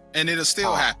 Amen. And it'll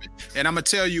still happen. And I'm going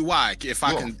to tell you why. If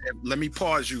I can, let me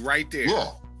pause you right there. Yeah.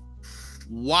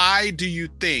 Why do you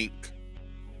think,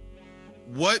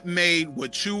 what made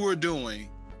what you were doing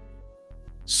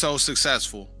so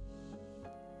successful?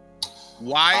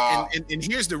 Why? And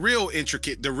here's the real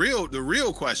intricate, the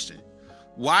real question.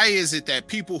 Why is it that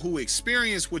people who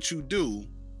experience what you do,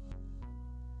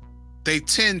 they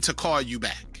tend to call you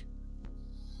back?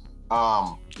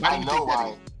 I know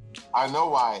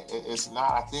why. It's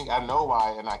not. I think I know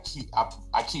why, and I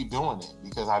keep doing it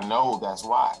because I know that's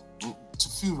why. To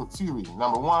few reasons.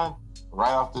 Number one,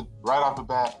 right off the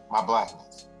bat, my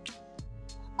blackness.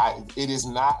 It is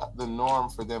not the norm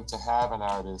for them to have an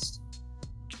artist,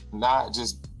 not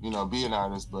just be an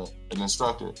artist, but an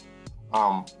instructor,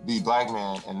 be Black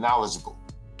man and knowledgeable,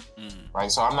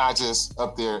 right? So I'm not just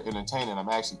up there entertaining. I'm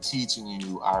actually teaching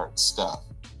you art stuff,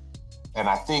 and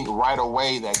I think right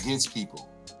away that gets people.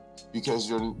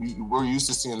 Because we're used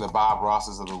to seeing the Bob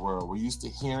Rosses of the world. We're used to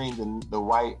hearing the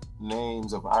white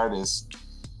names of artists.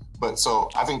 But so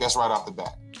I think that's right off the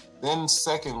bat. Then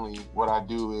secondly, what I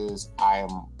do is I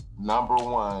am number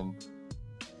one,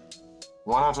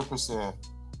 100%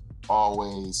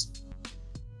 always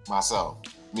myself.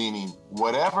 Meaning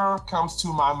whatever comes to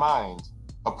my mind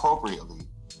appropriately,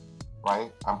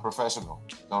 right? I'm professional.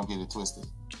 Don't get it twisted.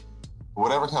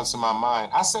 Whatever comes to my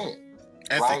mind, I say it.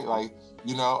 right? Like,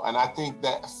 you know, and I think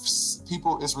that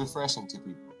people is refreshing to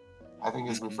people. I think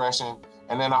it's refreshing.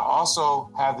 And then I also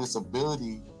have this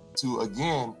ability to,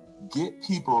 again, get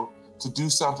people to do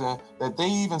something that they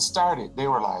even started. They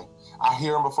were like, I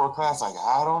hear them before class, like,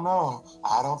 I don't know.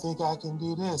 I don't think I can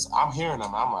do this. I'm hearing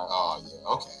them. I'm like, oh,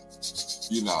 yeah, okay.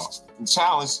 You know, and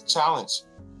challenge,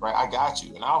 right? I got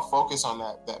you. And I'll focus on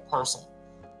that person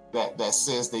that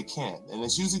says they can't. And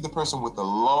it's usually the person with the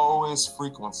lowest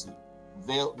frequency.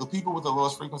 The people with the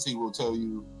lowest frequency will tell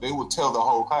you, they will tell the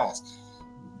whole class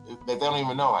that they don't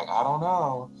even know, like, I don't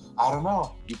know.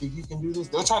 You think you can do this?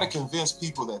 They'll try to convince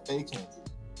people that they can't do it.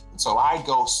 And so I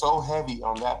go so heavy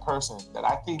on that person that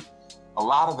I think a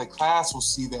lot of the class will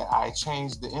see that I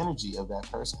change the energy of that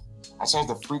person. I change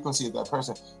the frequency of that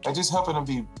person by just helping them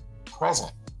be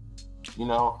present, you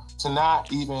know, to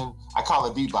not even, I call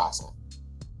it beatboxing.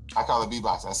 I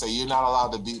say, you're not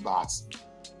allowed to beatbox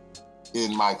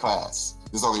in my class.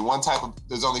 There's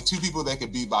only two people that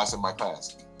can beatbox in my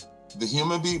class. The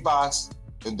human beatbox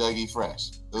and Dougie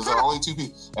Fresh. Those are the only two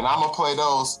people. And I'm gonna play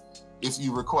those if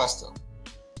you request them,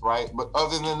 right? But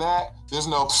other than that, there's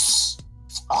no,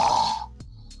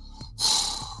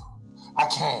 I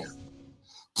can't.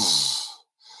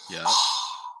 Yeah.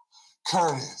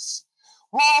 Curtis,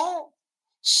 what?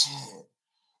 Shit.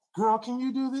 Girl, can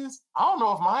you do this? I don't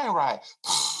know if mine right.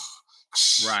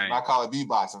 Right. And I call it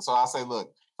beatboxing. So I say,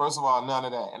 look, first of all, none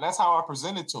of that. And that's how I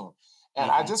present it to him. And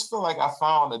I just feel like I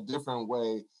found a different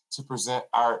way to present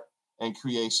art and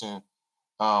creation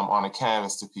on a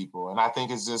canvas to people. And I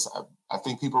think it's just, I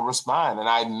think people respond. And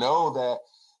I know that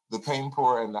the paint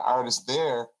pour and the artists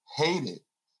there hate it.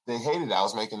 They hated it. I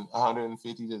was making $150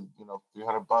 to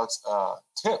 $300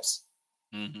 tips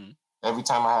every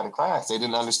time I had a class. They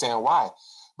didn't understand why.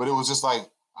 But it was just like,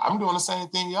 I'm doing the same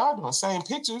thing y'all doing, same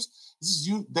pictures. This is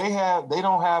you. They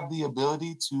don't have the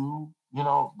ability to, you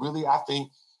know, really, I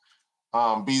think,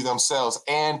 be themselves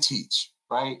and teach,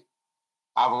 right?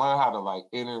 I've learned how to like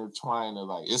intertwine to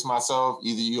like, it's myself,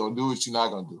 either you're gonna do it, you're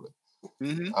not gonna do it.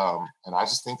 And I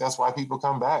just think that's why people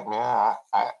come back, man.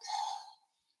 I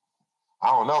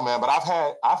don't know, man, but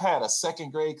I've had a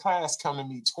second grade class come to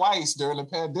me twice during the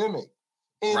pandemic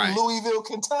in Louisville,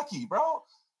 Kentucky, bro.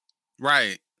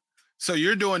 Right. So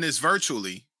you're doing this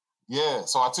virtually. Yeah.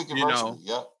 So I took it virtually.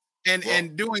 Yep.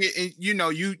 And doing it, you know,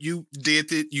 you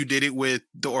did it with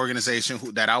the organization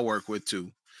that I work with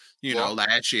too, you know,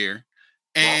 last year.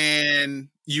 And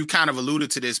you kind of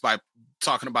alluded to this by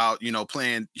talking about, you know,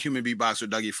 playing human beatbox or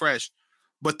Dougie Fresh,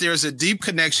 but there's a deep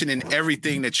connection in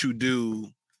everything that you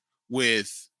do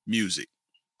with music.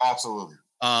 Absolutely.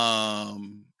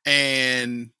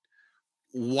 And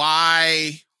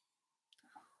why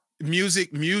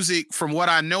music, from what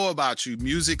I know about you,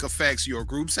 music affects your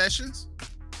group sessions.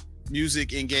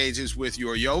 Music engages with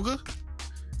your yoga.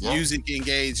 Music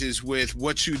engages with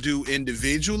what you do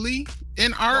individually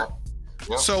in art.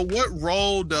 So what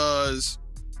role does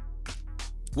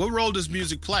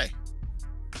music play?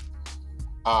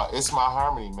 It's my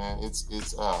harmony, man. It's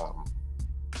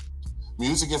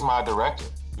music is my director.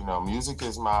 You know, music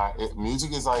is like,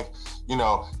 you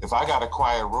know, if I got a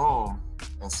quiet room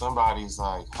and somebody's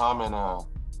like humming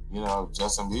you know,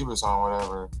 Justin Bieber song,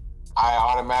 whatever, I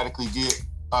automatically get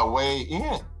a way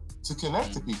in to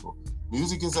connect to people.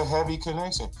 Music is a heavy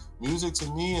connection. Music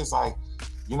to me is like,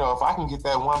 you know, if I can get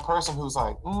that one person who's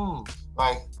like,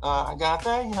 I got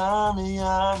that yummy,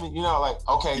 you know, like,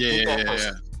 okay, get that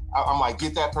person. I'm like,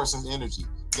 get that person's energy.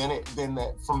 Then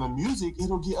that from the music,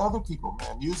 it'll get other people,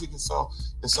 man. Music is so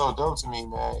dope to me,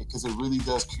 man, because it really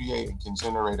does create and can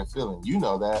generate a feeling. You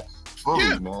know that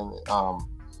fully, man.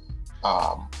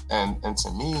 And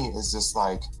to me, it's just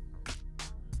like,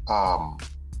 I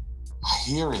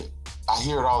hear it. I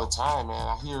hear it all the time, man.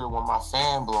 I hear it when my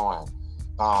fan blowing.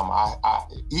 I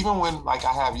even when like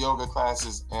I have yoga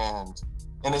classes and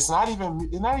it's not even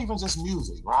just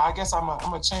music, right? I guess I'm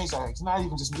gonna change that. It's not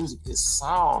even just music. It's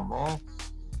sound, man.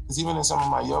 Because even in some of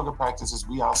my yoga practices,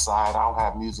 we outside. I don't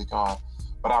have music on,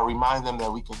 but I remind them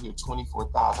that we can hear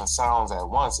 24,000 sounds at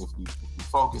once if we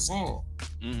focus in.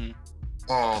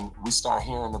 And we start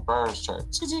hearing the birds chirp,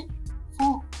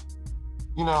 you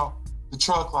know, the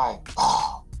truck like,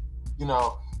 oh, you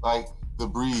know, like the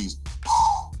breeze,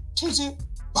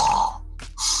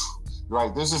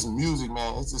 right? There's this music,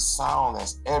 man. It's this sound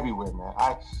that's everywhere, man.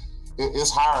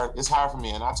 It's hard for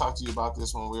me, and I talked to you about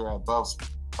this when we were at Buff's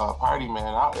party,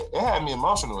 man. It had me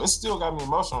emotional. It still got me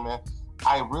emotional, man.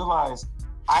 I realized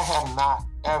I have not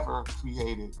ever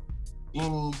created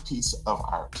any piece of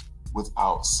art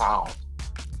without sound,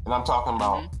 and I'm talking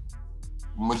about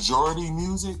majority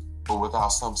music, but without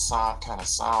some kind of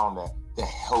sound that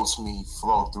helps me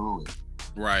flow through it.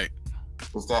 Right.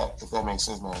 If that makes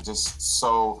sense, man. Just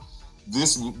so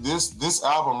this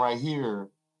album right here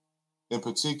in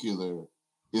particular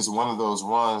is one of those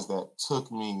ones that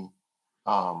took me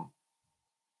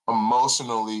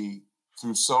emotionally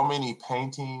through so many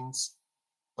paintings,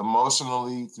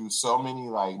 emotionally through so many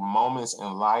like moments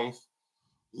in life.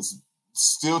 It's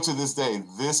still to this day,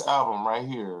 this album right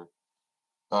here,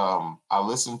 I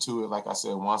listen to it, like I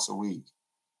said, once a week,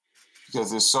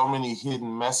 because there's so many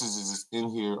hidden messages in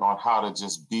here on how to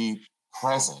just be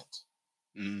present,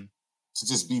 to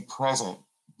just be present,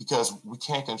 because we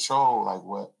can't control like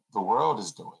what the world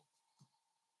is doing.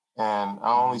 And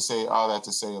I only say all that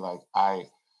to say, like, I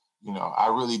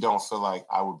really don't feel like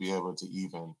I would be able to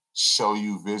even show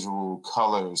you visual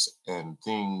colors and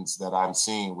things that I'm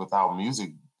seeing without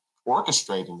music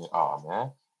orchestrating it. Oh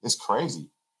man, it's crazy.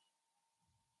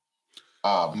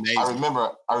 I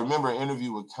remember an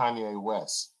interview with Kanye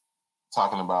West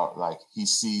talking about like he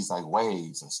sees like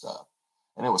waves and stuff,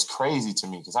 and it was crazy to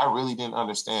me because I really didn't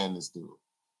understand this dude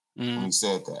when he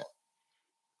said that.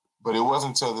 But it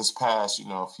wasn't until this past,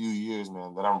 few years,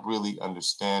 man, that I'm really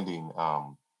understanding.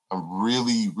 I'm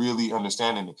really, really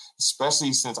understanding it,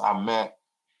 especially since I met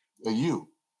you,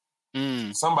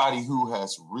 somebody who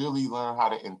has really learned how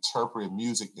to interpret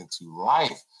music into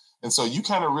life. And so you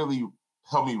kind of really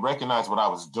helped me recognize what I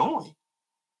was doing.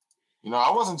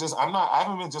 I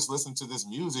haven't been just listening to this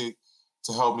music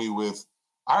to help me with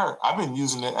art. I've been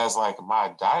using it as like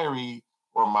my diary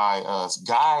or my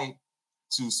guide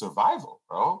to survival,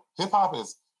 bro. Hip hop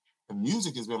and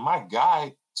music has been my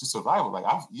guide to survival. Like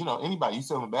anybody, you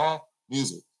feeling bad?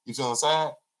 Music. You feeling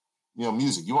sad?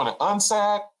 Music. You want to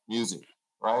unsad? Music,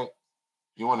 right?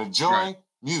 You want to joy? Right.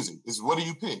 Music. What do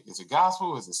you pick? Is it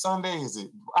gospel? Is it Sunday? Is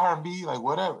it R&B? Like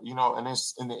whatever,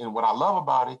 and what I love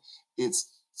about it,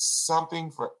 it's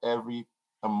something for every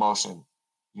emotion,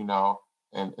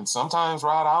 and sometimes,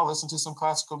 right, I'll listen to some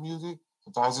classical music.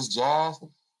 Sometimes it's jazz.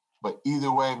 But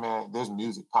either way, man, there's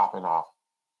music popping off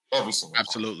every single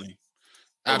time.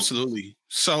 Absolutely.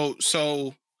 So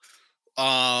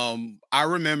I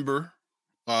remember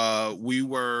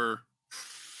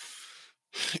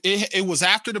it was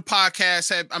after the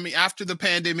podcast after the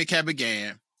pandemic had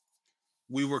began,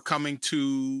 we were coming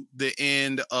to the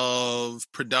end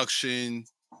of production.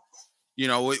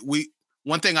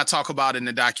 One thing I talk about in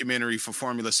the documentary for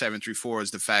Formula 734 is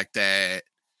the fact that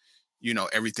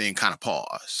everything kind of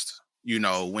paused.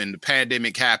 When the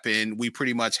pandemic happened, we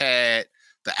pretty much had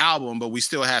the album, but we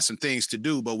still had some things to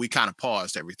do, but we kind of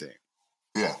paused everything.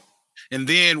 Yeah. And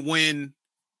then when,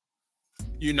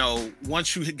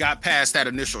 once you got past that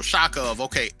initial shock of,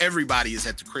 okay, everybody is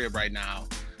at the crib right now,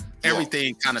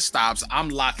 everything kind of stops. I'm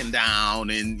locking down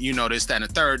and, this, that, and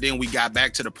the third. Then we got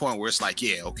back to the point where it's like,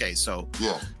 yeah, okay, so,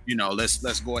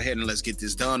 let's go ahead and let's get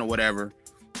this done or whatever.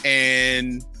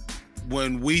 And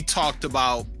when we talked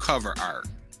about cover art,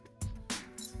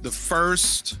 the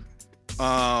first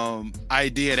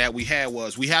idea that we had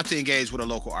was we have to engage with a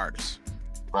local artist.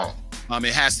 Right.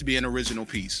 It has to be an original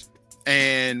piece.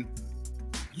 And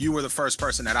you were the first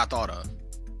person that I thought of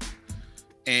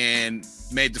and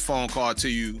made the phone call to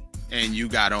you and you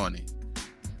got on it.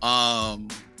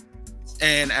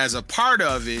 And as a part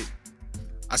of it,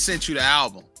 I sent you the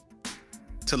album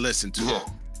to listen to. Yeah.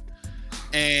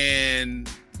 And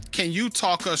can you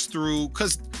talk us through,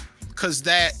 because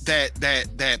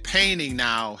that painting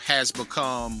now has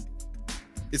become,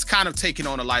 it's kind of taken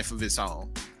on a life of its own.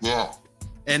 Yeah.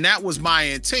 And that was my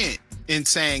intent in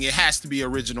saying it has to be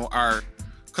original art,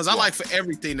 because I like for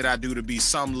everything that I do to be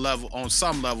on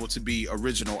some level to be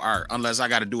original art, unless I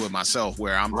got to do it myself,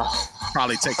 where I'm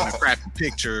probably taking a crappy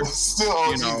picture, still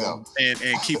OG,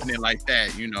 and keeping it like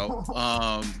that,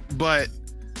 But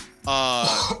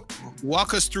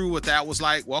walk us through what that was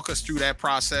like. Walk us through that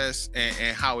process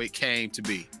and how it came to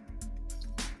be.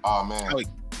 Oh man,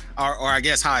 or I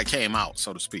guess how it came out,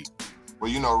 so to speak.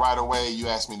 Well, right away you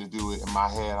asked me to do it. In my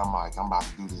head, I'm like, I'm about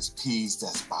to do this piece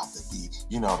that's about to be,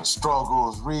 the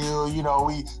struggle is real.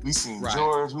 We seen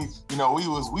George. It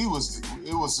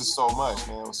was just so much,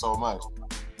 man. It was so much.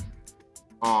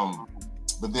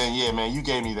 But then, yeah, man, you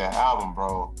gave me that album,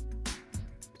 bro.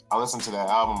 I listened to that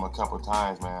album a couple of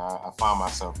times, man. I found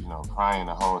myself, crying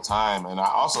the whole time. And I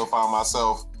also found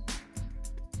myself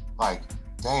like,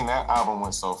 dang, that album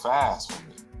went so fast for me.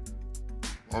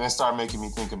 And it started making me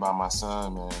think about my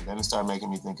son, man. Then it started making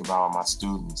me think about my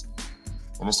students.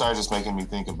 And it started just making me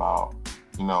think about,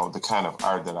 the kind of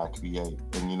art that I create.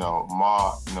 And,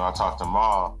 Ma, I talked to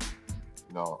Ma,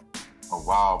 a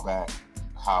while back,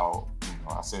 how,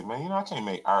 I said, man, I can't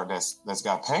make art that's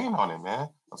got pain on it, man.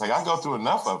 I was like, I go through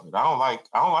enough of it. I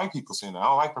don't like people seeing it. I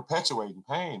don't like perpetuating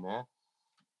pain, man.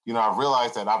 you know, I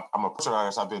realized that I'm a portrait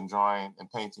artist. I've been drawing and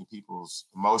painting people's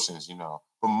emotions, you know,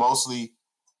 but mostly,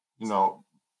 you know,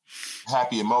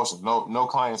 happy emotions. No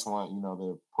clients want, you know,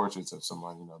 their portraits of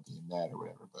someone, you know, being mad or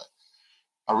whatever. But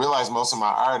I realized most of my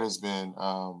art has been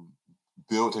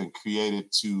built and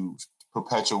created to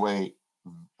perpetuate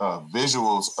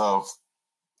visuals of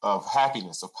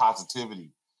happiness, of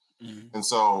positivity. Mm-hmm. And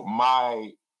so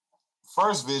my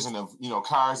first vision of, you know,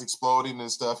 cars exploding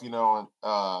and stuff, you know,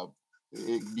 and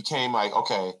it became like,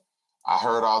 okay, I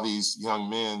heard all these young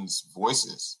men's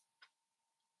voices.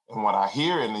 And what I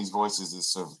hear in these voices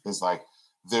is like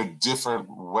they're different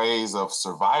ways of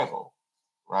survival,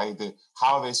 right?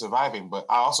 How are they surviving? But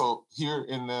I also hear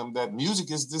in them that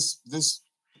music is this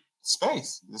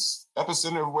space, this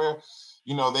epicenter where,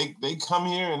 you know, they come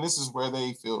here and this is where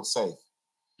they feel safe.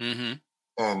 Mm-hmm.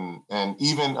 And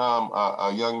even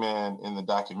a young man in the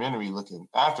documentary looking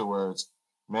afterwards,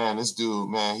 man, this dude,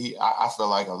 man, I felt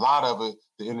like a lot of it,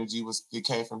 the energy it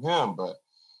came from him,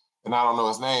 and I don't know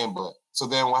his name, but so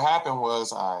then what happened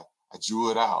was I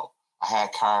drew it out. I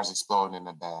had cars exploding in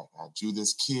the back. I drew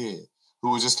this kid who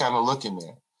was just kind of looking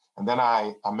there. And then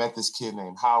I met this kid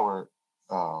named Howard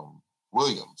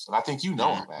Williams. And I think you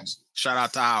know him, actually. Shout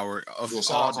out to Howard.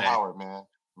 Shout out to Howard, man.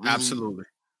 Really, absolutely.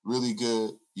 Really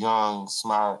good, young,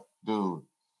 smart dude.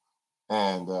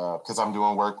 And because I'm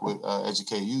doing work with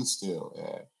Educate Youth still.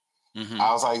 And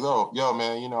I was like, yo,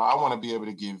 man, you know, I want to be able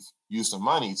to give you some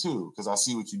money too, because I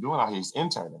see what you're doing out here. He's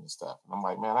interning and stuff. And I'm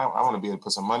like, man, I want to be able to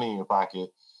put some money in your pocket,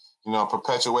 you know,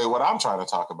 perpetuate what I'm trying to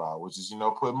talk about, which is, you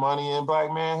know, put money in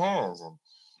Black man hands and,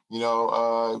 you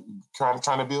know,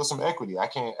 trying to build some equity. I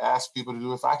can't ask people to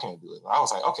do it if I can't do it. I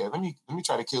was like, okay, let me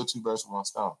try to kill two birds with one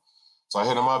stone. So I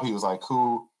hit him up. He was like,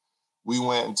 cool. We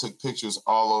went and took pictures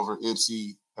all over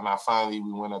Ypsi. And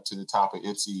we went up to the top of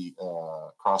Ypsi,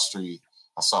 cross street.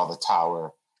 I saw the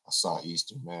tower. I saw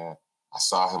Easter, man. I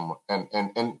saw him.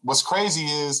 And what's crazy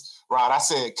is, Rod, I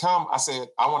said,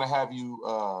 I want to have you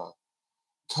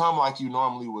come like you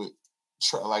normally would,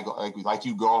 like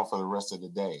you going for the rest of the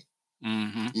day.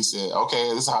 Mm-hmm. He said,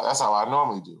 okay, that's how I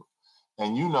normally do.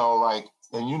 And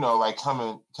like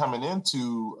coming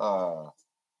into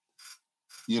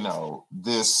you know,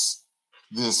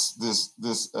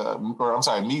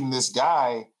 meeting this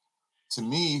guy, to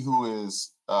me, who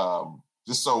is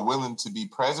just so willing to be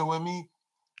present with me.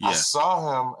 Yeah. I saw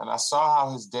him and I saw how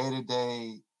his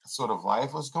day-to-day sort of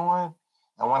life was going.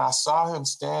 And when I saw him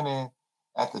standing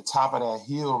at the top of that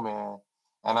hill, man,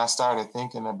 and I started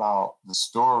thinking about the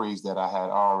stories that I had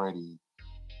already,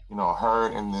 you know,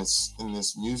 heard in this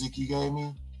music you gave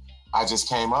me, I just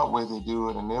came up with it,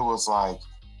 dude. And it was like,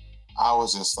 I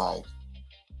was just like,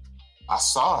 I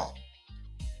saw it.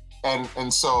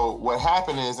 And so what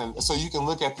happened is, and so you can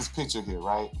look at this picture here,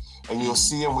 right? And you'll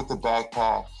see him with the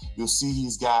backpack. You'll see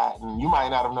he's got, and you might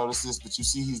not have noticed this, but you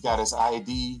see he's got his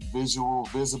ID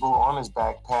visible on his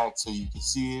backpack so you can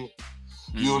see it.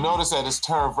 Mm-hmm. You'll notice that it's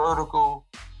turned vertical.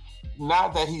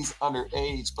 Not that he's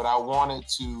underage, but I wanted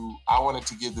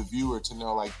to give the viewer to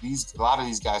know, like, a lot of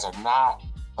these guys are not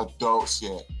adults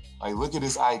yet. Like, look at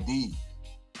his ID.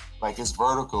 Like, it's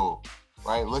vertical.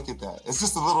 Right, look at that. It's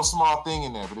just a little small thing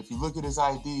in there, but if you look at his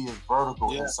ID, it's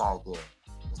vertical inside there.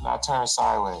 It's not turned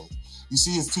sideways. You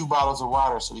see his 2 bottles of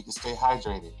water so he can stay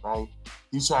hydrated, right?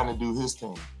 He's trying to do his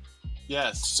thing.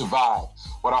 Yes. To survive.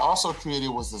 What I also created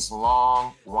was this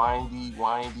long, windy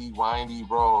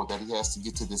road that he has to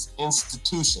get to this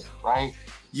institution, right?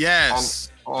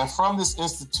 Yes. And from this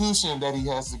institution that he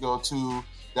has to go to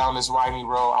down this winding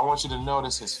road, I want you to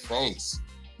notice his face.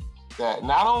 That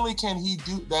not only can he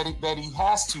do that he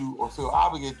has to or feel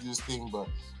obligated to do this thing, but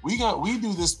we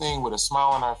do this thing with a smile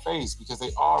on our face because they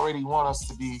already want us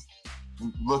to be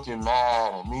looking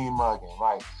mad and mean mugging.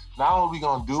 Like, not only are we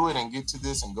gonna do it and get to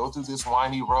this and go through this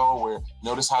windy road where,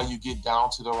 notice how you get down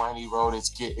to the windy road, it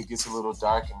gets a little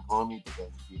dark and gloomy, but then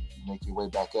you make your way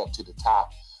back up to the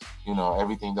top. You know,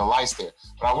 everything, the lights there.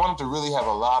 But I wanted to really have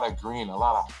a lot of green, a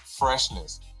lot of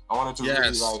freshness. I wanted to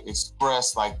really like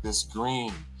express like this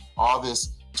green. All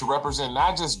this to represent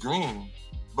not just green,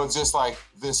 but just like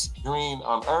this green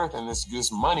on earth and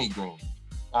this money green.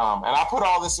 And I put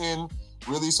all this in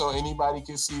really so anybody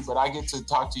can see, but I get to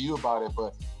talk to you about it.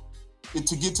 But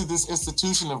to get to this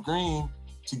institution of green,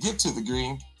 to get to the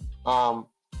green,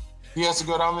 he has to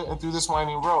go down and through this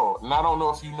winding road. And I don't know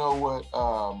if you know what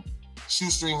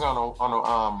shoestrings on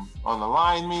the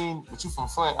line mean, but you from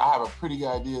Flint, I have a pretty good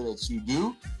idea that you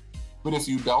do. But if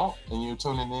you don't and you're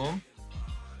tuning in,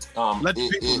 let the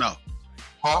people know.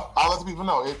 I'll let the people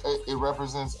know. It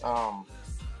represents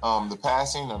the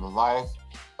passing of the life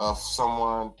of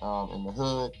someone in the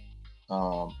hood.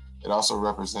 it also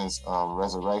represents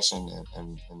resurrection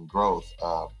and growth.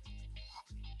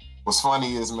 What's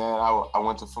funny is, man, I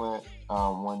went to Flint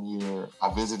one year.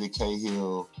 I visited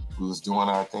Cahill. We was doing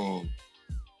our thing,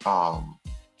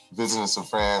 visiting some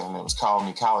friends, and it was calling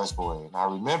me College Boy. And I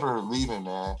remember leaving,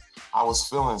 man. I was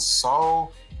feeling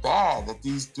so bad that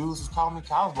these dudes was calling me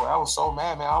College Boy. I was so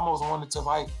mad, man. I almost wanted to,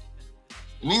 like,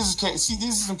 and these are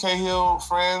some Cahill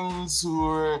friends who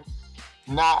were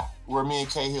not where me and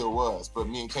Cahill was, but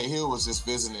me and Cahill was just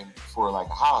visiting for like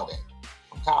a holiday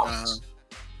from college.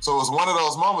 So it was one of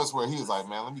those moments where he was like,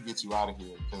 man, let me get you out of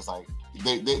here. Because like,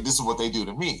 this is what they do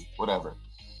to me, whatever.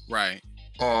 Right.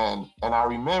 And I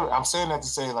remember, I'm saying that to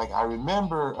say, like, I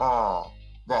remember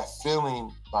that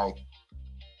feeling like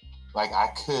I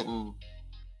couldn't,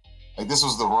 like this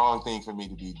was the wrong thing for me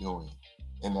to be doing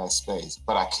in that space.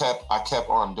 But I kept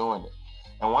on doing it.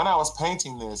 And when I was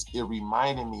painting this, it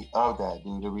reminded me of that,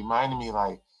 dude. It reminded me,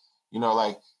 like, you know,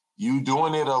 like you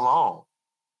doing it alone,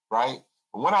 right?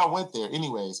 But when I went there,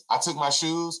 anyways, I took my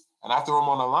shoes and I threw them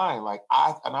on the line. Like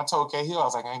I told Cahill, I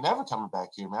was like, I ain't never coming back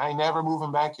here, man. I ain't never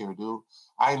moving back here, dude.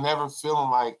 I ain't never feeling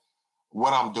like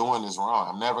what I'm doing is wrong.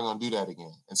 I'm never gonna do that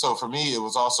again. And so for me, it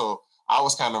was also, I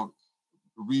was kind of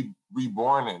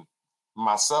reborning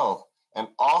myself. And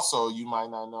also, you might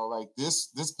not know, like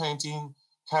this painting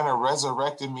kind of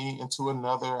resurrected me into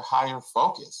another higher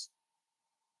focus.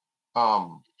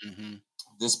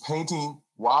 This painting,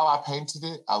 while I painted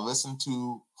it, I listened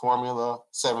to Formula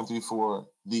 734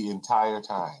 the entire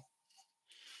time.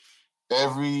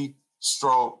 Every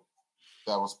stroke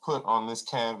that was put on this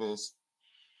canvas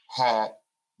had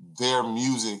their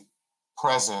music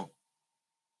present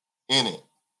in it.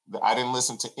 I didn't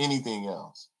listen to anything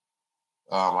else.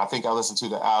 I think I listened to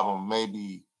the album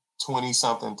maybe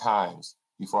 20-something times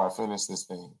before I finished this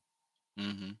thing.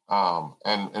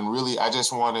 And really, I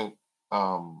just wanted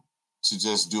to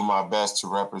just do my best to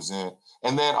represent.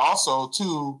 And then also,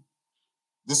 too,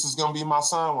 this is going to be my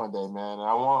son one day, man. And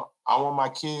I want my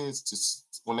kids to,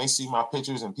 when they see my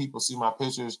pictures and people see my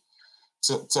pictures,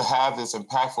 to have this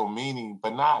impactful meaning,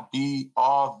 but not be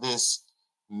all this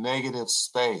negative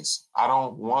space. I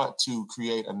don't want to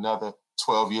create another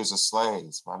 12 Years a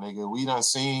Slave, my nigga. We done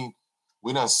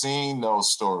seen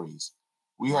those stories.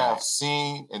 We have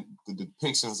seen the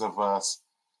depictions of us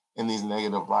in these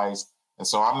negative lights. And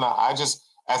so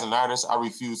as an artist, I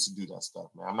refuse to do that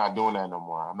stuff, man. I'm not doing that no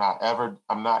more. I'm not ever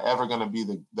going to be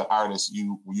the artist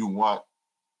you want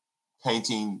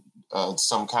painting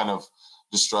some kind of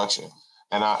destruction.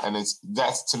 And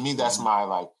that's to me, that's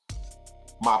my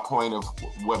point of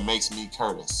what makes me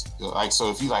Curtis. Like, so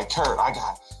if you like, Kurt, I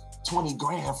got 20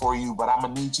 grand for you, but I'm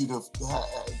gonna need you to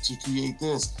create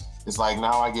this. It's like,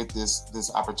 now I get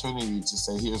this opportunity to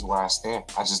say, here's where I stand.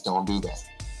 I just don't do that,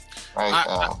 right?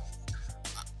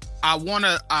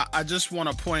 I just want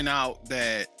to point out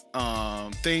that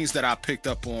things that I picked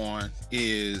up on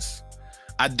is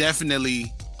I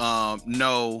definitely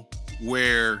know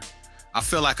where, I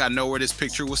feel like I know where this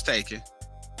picture was taken.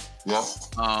 Yeah.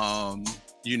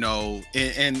 You know,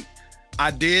 and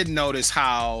I did notice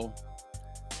how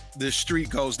the street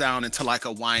goes down into like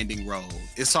a winding road.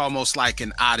 It's almost like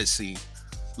an Odyssey,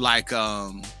 like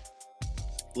a,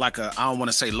 I don't want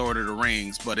to say Lord of the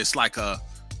Rings, but it's like an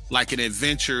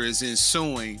adventure is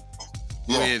ensuing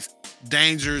with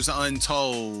dangers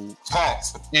untold.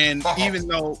 And even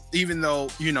though,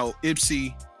 you know,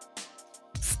 Ipsy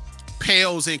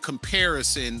pales in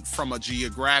comparison from a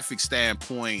geographic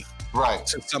standpoint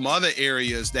to some other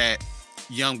areas that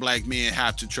young Black men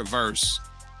have to traverse,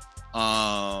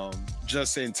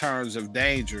 just in terms of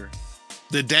danger.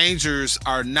 The dangers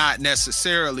are not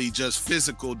necessarily just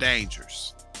physical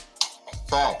dangers.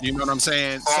 Fact. You know what I'm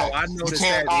saying? Fact. So I noticed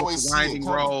that with the winding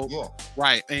road,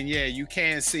 right? And you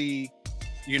can see,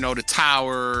 you know, the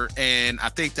tower, and I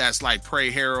think that's like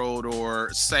Pray Herald or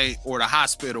the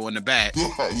hospital in the back.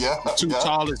 The two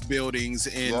tallest buildings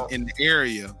in the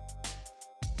area.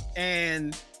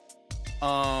 And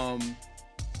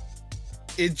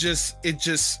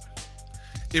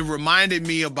it reminded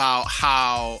me about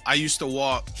how I used to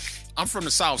walk. I'm from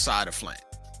the south side of Flint,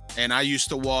 and I used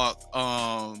to walk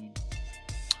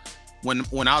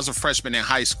when I was a freshman in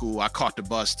high school. I caught the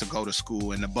bus to go to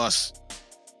school, and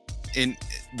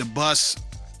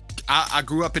I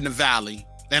grew up in the valley,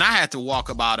 and I had to walk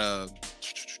about a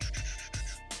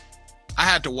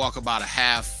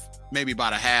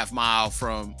half mile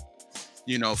from,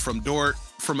 you know, from Dort,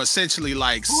 from essentially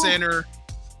like center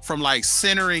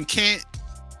in Kent,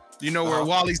 you know, where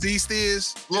Wally's East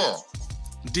is,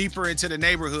 deeper into the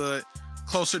neighborhood,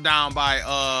 closer down by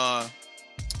I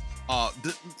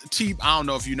don't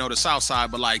know if you know the south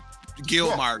side, but like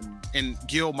Gil Martin, and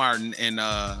Gil Martin and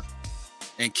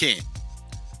Kent.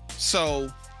 So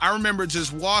I remember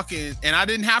just walking, and I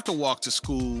didn't have to walk to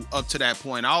school up to that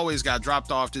point. I always got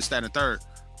dropped off, this, that, and the third.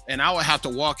 And I would have to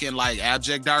walk in like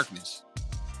abject darkness.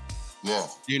 Yeah.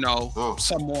 You know,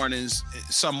 some mornings.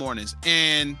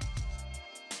 And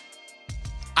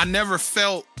I never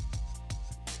felt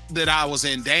that I was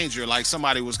in danger, like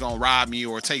somebody was going to rob me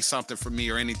or take something from me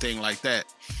or anything like that.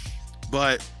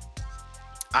 But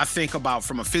I think about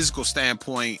from a physical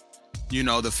standpoint, you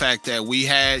know, the fact that we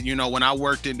had, you know, when I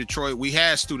worked in Detroit, we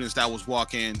had students that was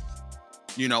walking,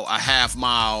 you know, a half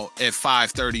mile at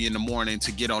 5:30 in the morning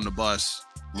to get on the bus.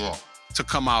 Yeah. To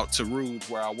come out to Rouge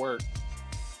where I work.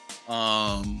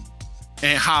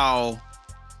 And how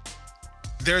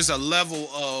there's a level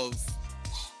of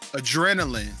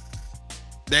adrenaline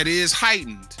that is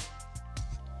heightened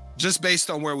just based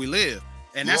on where we live.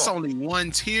 And that's only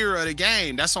one tier of the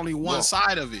game. That's only one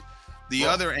side of it. The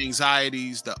other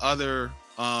anxieties, the other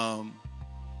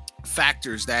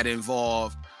factors that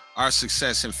involve our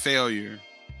success and failure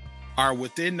are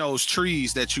within those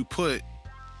trees that you put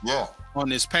on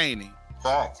this painting.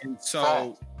 Fact. And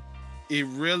so it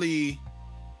really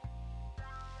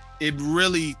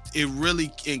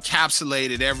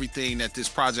encapsulated everything that this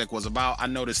project was about. I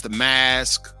noticed the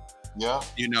mask. Yeah.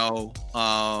 You know,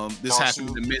 this happened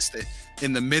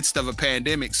in the midst of a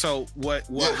pandemic. So what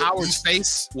Howard's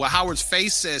face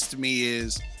says to me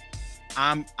is,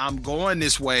 I'm going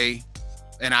this way,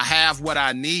 and I have what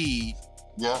I need.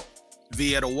 Yeah.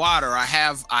 Via the water, I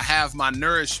have my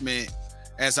nourishment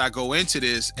as I go into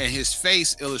this, and his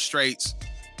face illustrates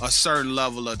a certain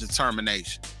level of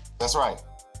determination. That's right.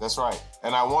 That's right.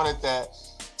 And I wanted that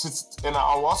and I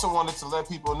also wanted to let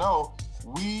people know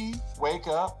we wake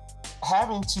up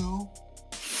having to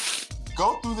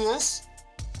go through this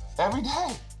every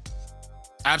day.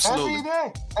 Absolutely. Every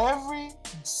day. Every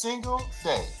single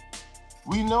day.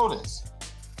 We know this.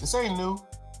 This ain't new.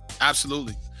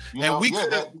 Absolutely. And we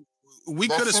could have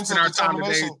spent our time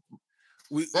today.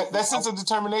 That sense of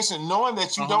determination, knowing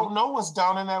that you don't know what's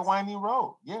down in that winding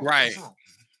road. Yeah. Right. Sure.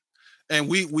 And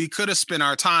we could have spent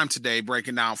our time today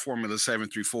breaking down Formula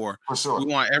 734. For sure. We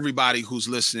want everybody who's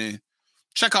listening,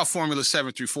 check out Formula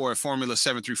 734 at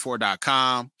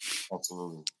formula734.com.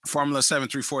 Absolutely.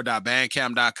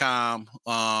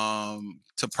 Formula734.bandcamp.com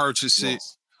to purchase it.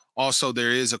 Also,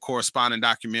 there is a corresponding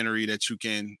documentary that you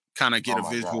can kind of get a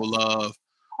visual of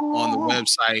on the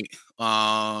website.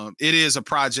 It is a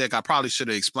project. I probably should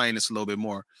have explained this a little bit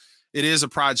more. It is a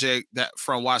project that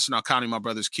from Washtenaw County, my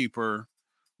brother's keeper,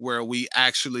 where we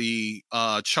actually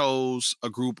chose a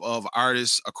group of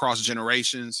artists across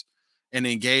generations and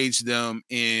engaged them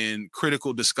in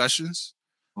critical discussions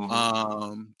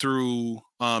through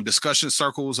discussion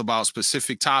circles about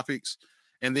specific topics,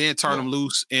 and then turn them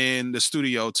loose in the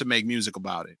studio to make music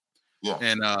about it. Yeah.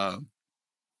 And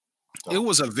it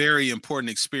was a very important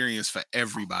experience for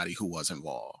everybody who was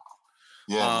involved.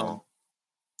 Yeah.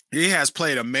 It has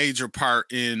played a major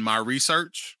part in my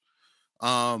research.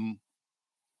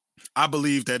 I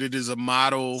believe that it is a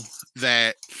model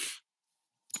that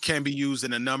can be used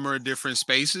in a number of different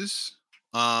spaces.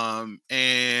 And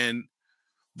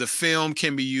the film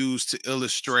can be used to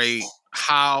illustrate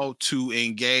how to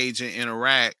engage and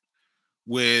interact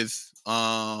with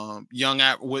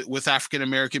with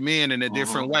African-American men in a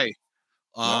different way.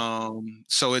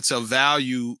 So it's of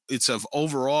value. It's of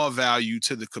overall value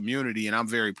to the community, and I'm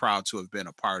very proud to have been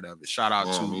a part of it. Shout out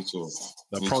to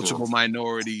the Approachable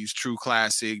Minorities, True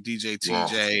Classic, DJ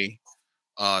TJ,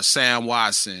 Sam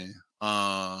Watson,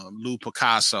 Lou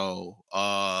Picasso,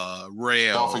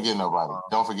 Rail. Don't forget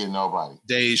nobody.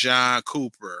 Dejan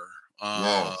Cooper.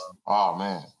 Oh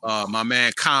man. My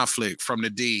man Conflict from the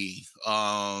D.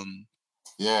 Oh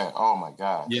my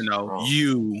God. You know, bro.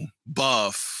 You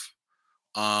Buff.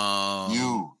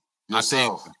 You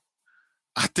yourself.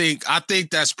 I think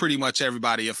that's pretty much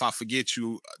everybody. If I forget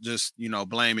you, just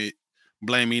blame me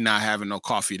not having no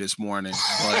coffee this morning.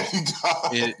 But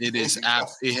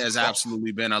it has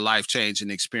absolutely been a life-changing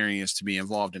experience to be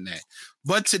involved in that.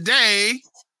 But today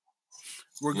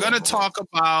we're gonna talk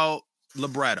about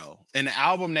Libretto, an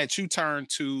album that you turn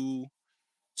to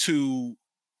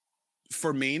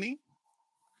for meaning,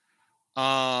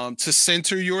 to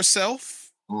center yourself.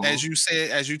 As you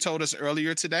said, as you told us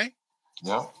earlier today.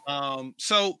 Yeah.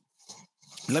 So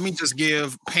let me just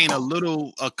paint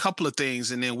a couple of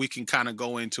things, and then we can kind of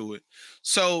go into it.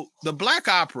 So the Black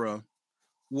Opera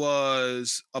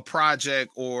was a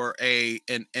project or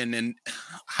and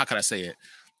how can I say it?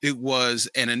 It was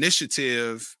an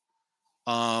initiative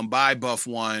by Buff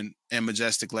One and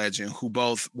Majestic Legend, who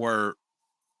both were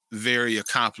very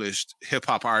accomplished hip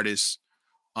hop artists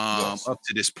up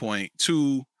to this point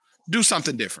to do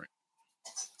something different.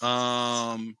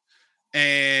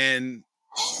 And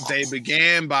they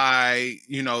began by,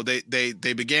 you know,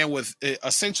 they began with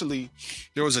essentially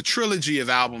there was a trilogy of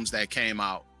albums that came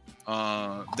out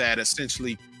that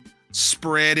essentially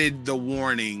spreaded the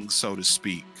warning, so to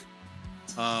speak.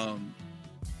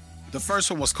 The first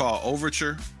one was called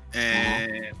Overture,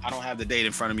 and I don't have the date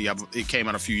in front of me. It came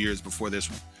out a few years before this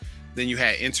one. Then you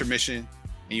had Intermission,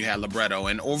 and you had Libretto.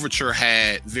 And Overture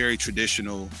had very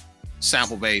traditional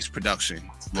sample-based production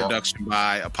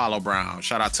by Apollo Brown.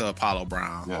 Shout out to Apollo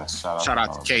Brown. Yes, shout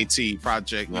out to KT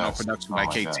Project, you know, production by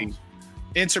KT. Gosh.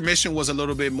 Intermission was a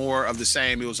little bit more of the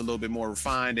same. It was a little bit more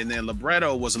refined. And then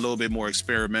Libretto was a little bit more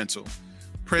experimental,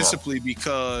 principally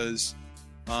because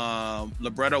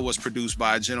Libretto was produced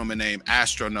by a gentleman named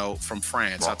Astronaut from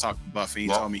France. I talked to Buffy. He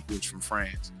told me he was from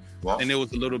France. And it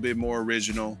was a little bit more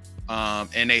original.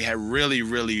 And they had really,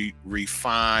 really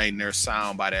refined their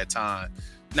sound by that time.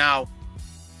 Now,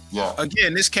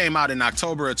 again, this came out in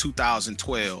October of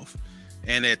 2012.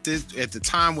 And at the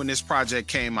time when this project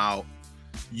came out,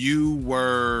 you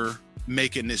were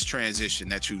making this transition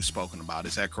that you've spoken about.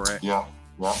 Is that correct? Yeah.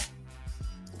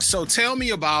 So tell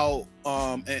me about,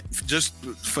 just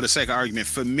for the sake of argument,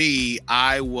 for me,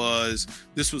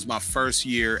 this was my first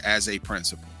year as a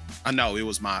principal. I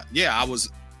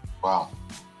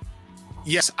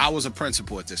was a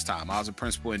principal at this time. I was a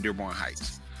principal in Dearborn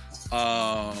Heights.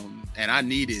 And I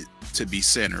needed to be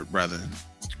centered, brother,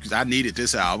 because I needed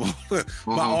this album. But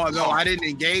although I didn't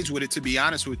engage with it, to be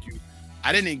honest with you,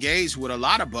 I didn't engage with a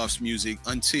lot of Buff's music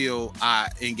until I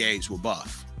engaged with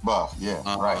Buff.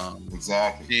 Right,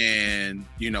 exactly. And,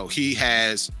 you know, he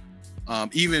has,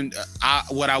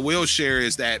 what I will share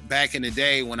is that back in the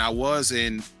day when I was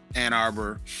in Ann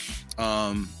Arbor,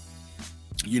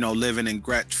 you know, living in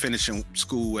finishing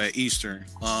school at Eastern,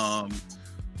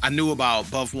 I knew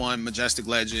about Buff One, Majestic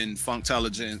Legend,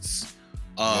 Funktelligence,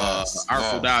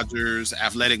 Artful Dodgers,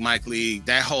 Athletic Mike League,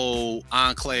 that whole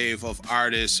enclave of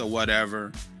artists or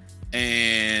whatever.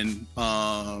 And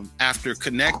after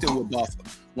connecting with Buff,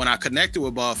 when I connected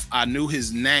with Buff, I knew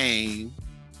his name,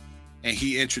 and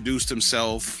he introduced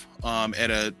himself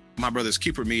at my brother's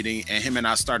keeper meeting, and him and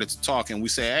I started to talk, and we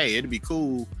said, hey, it'd be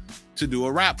cool to do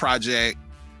a rap project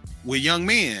with young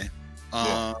men.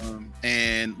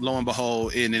 And lo and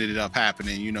behold, it ended up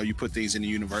happening. You know, you put things in the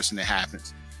universe and it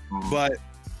happens. But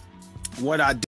what I did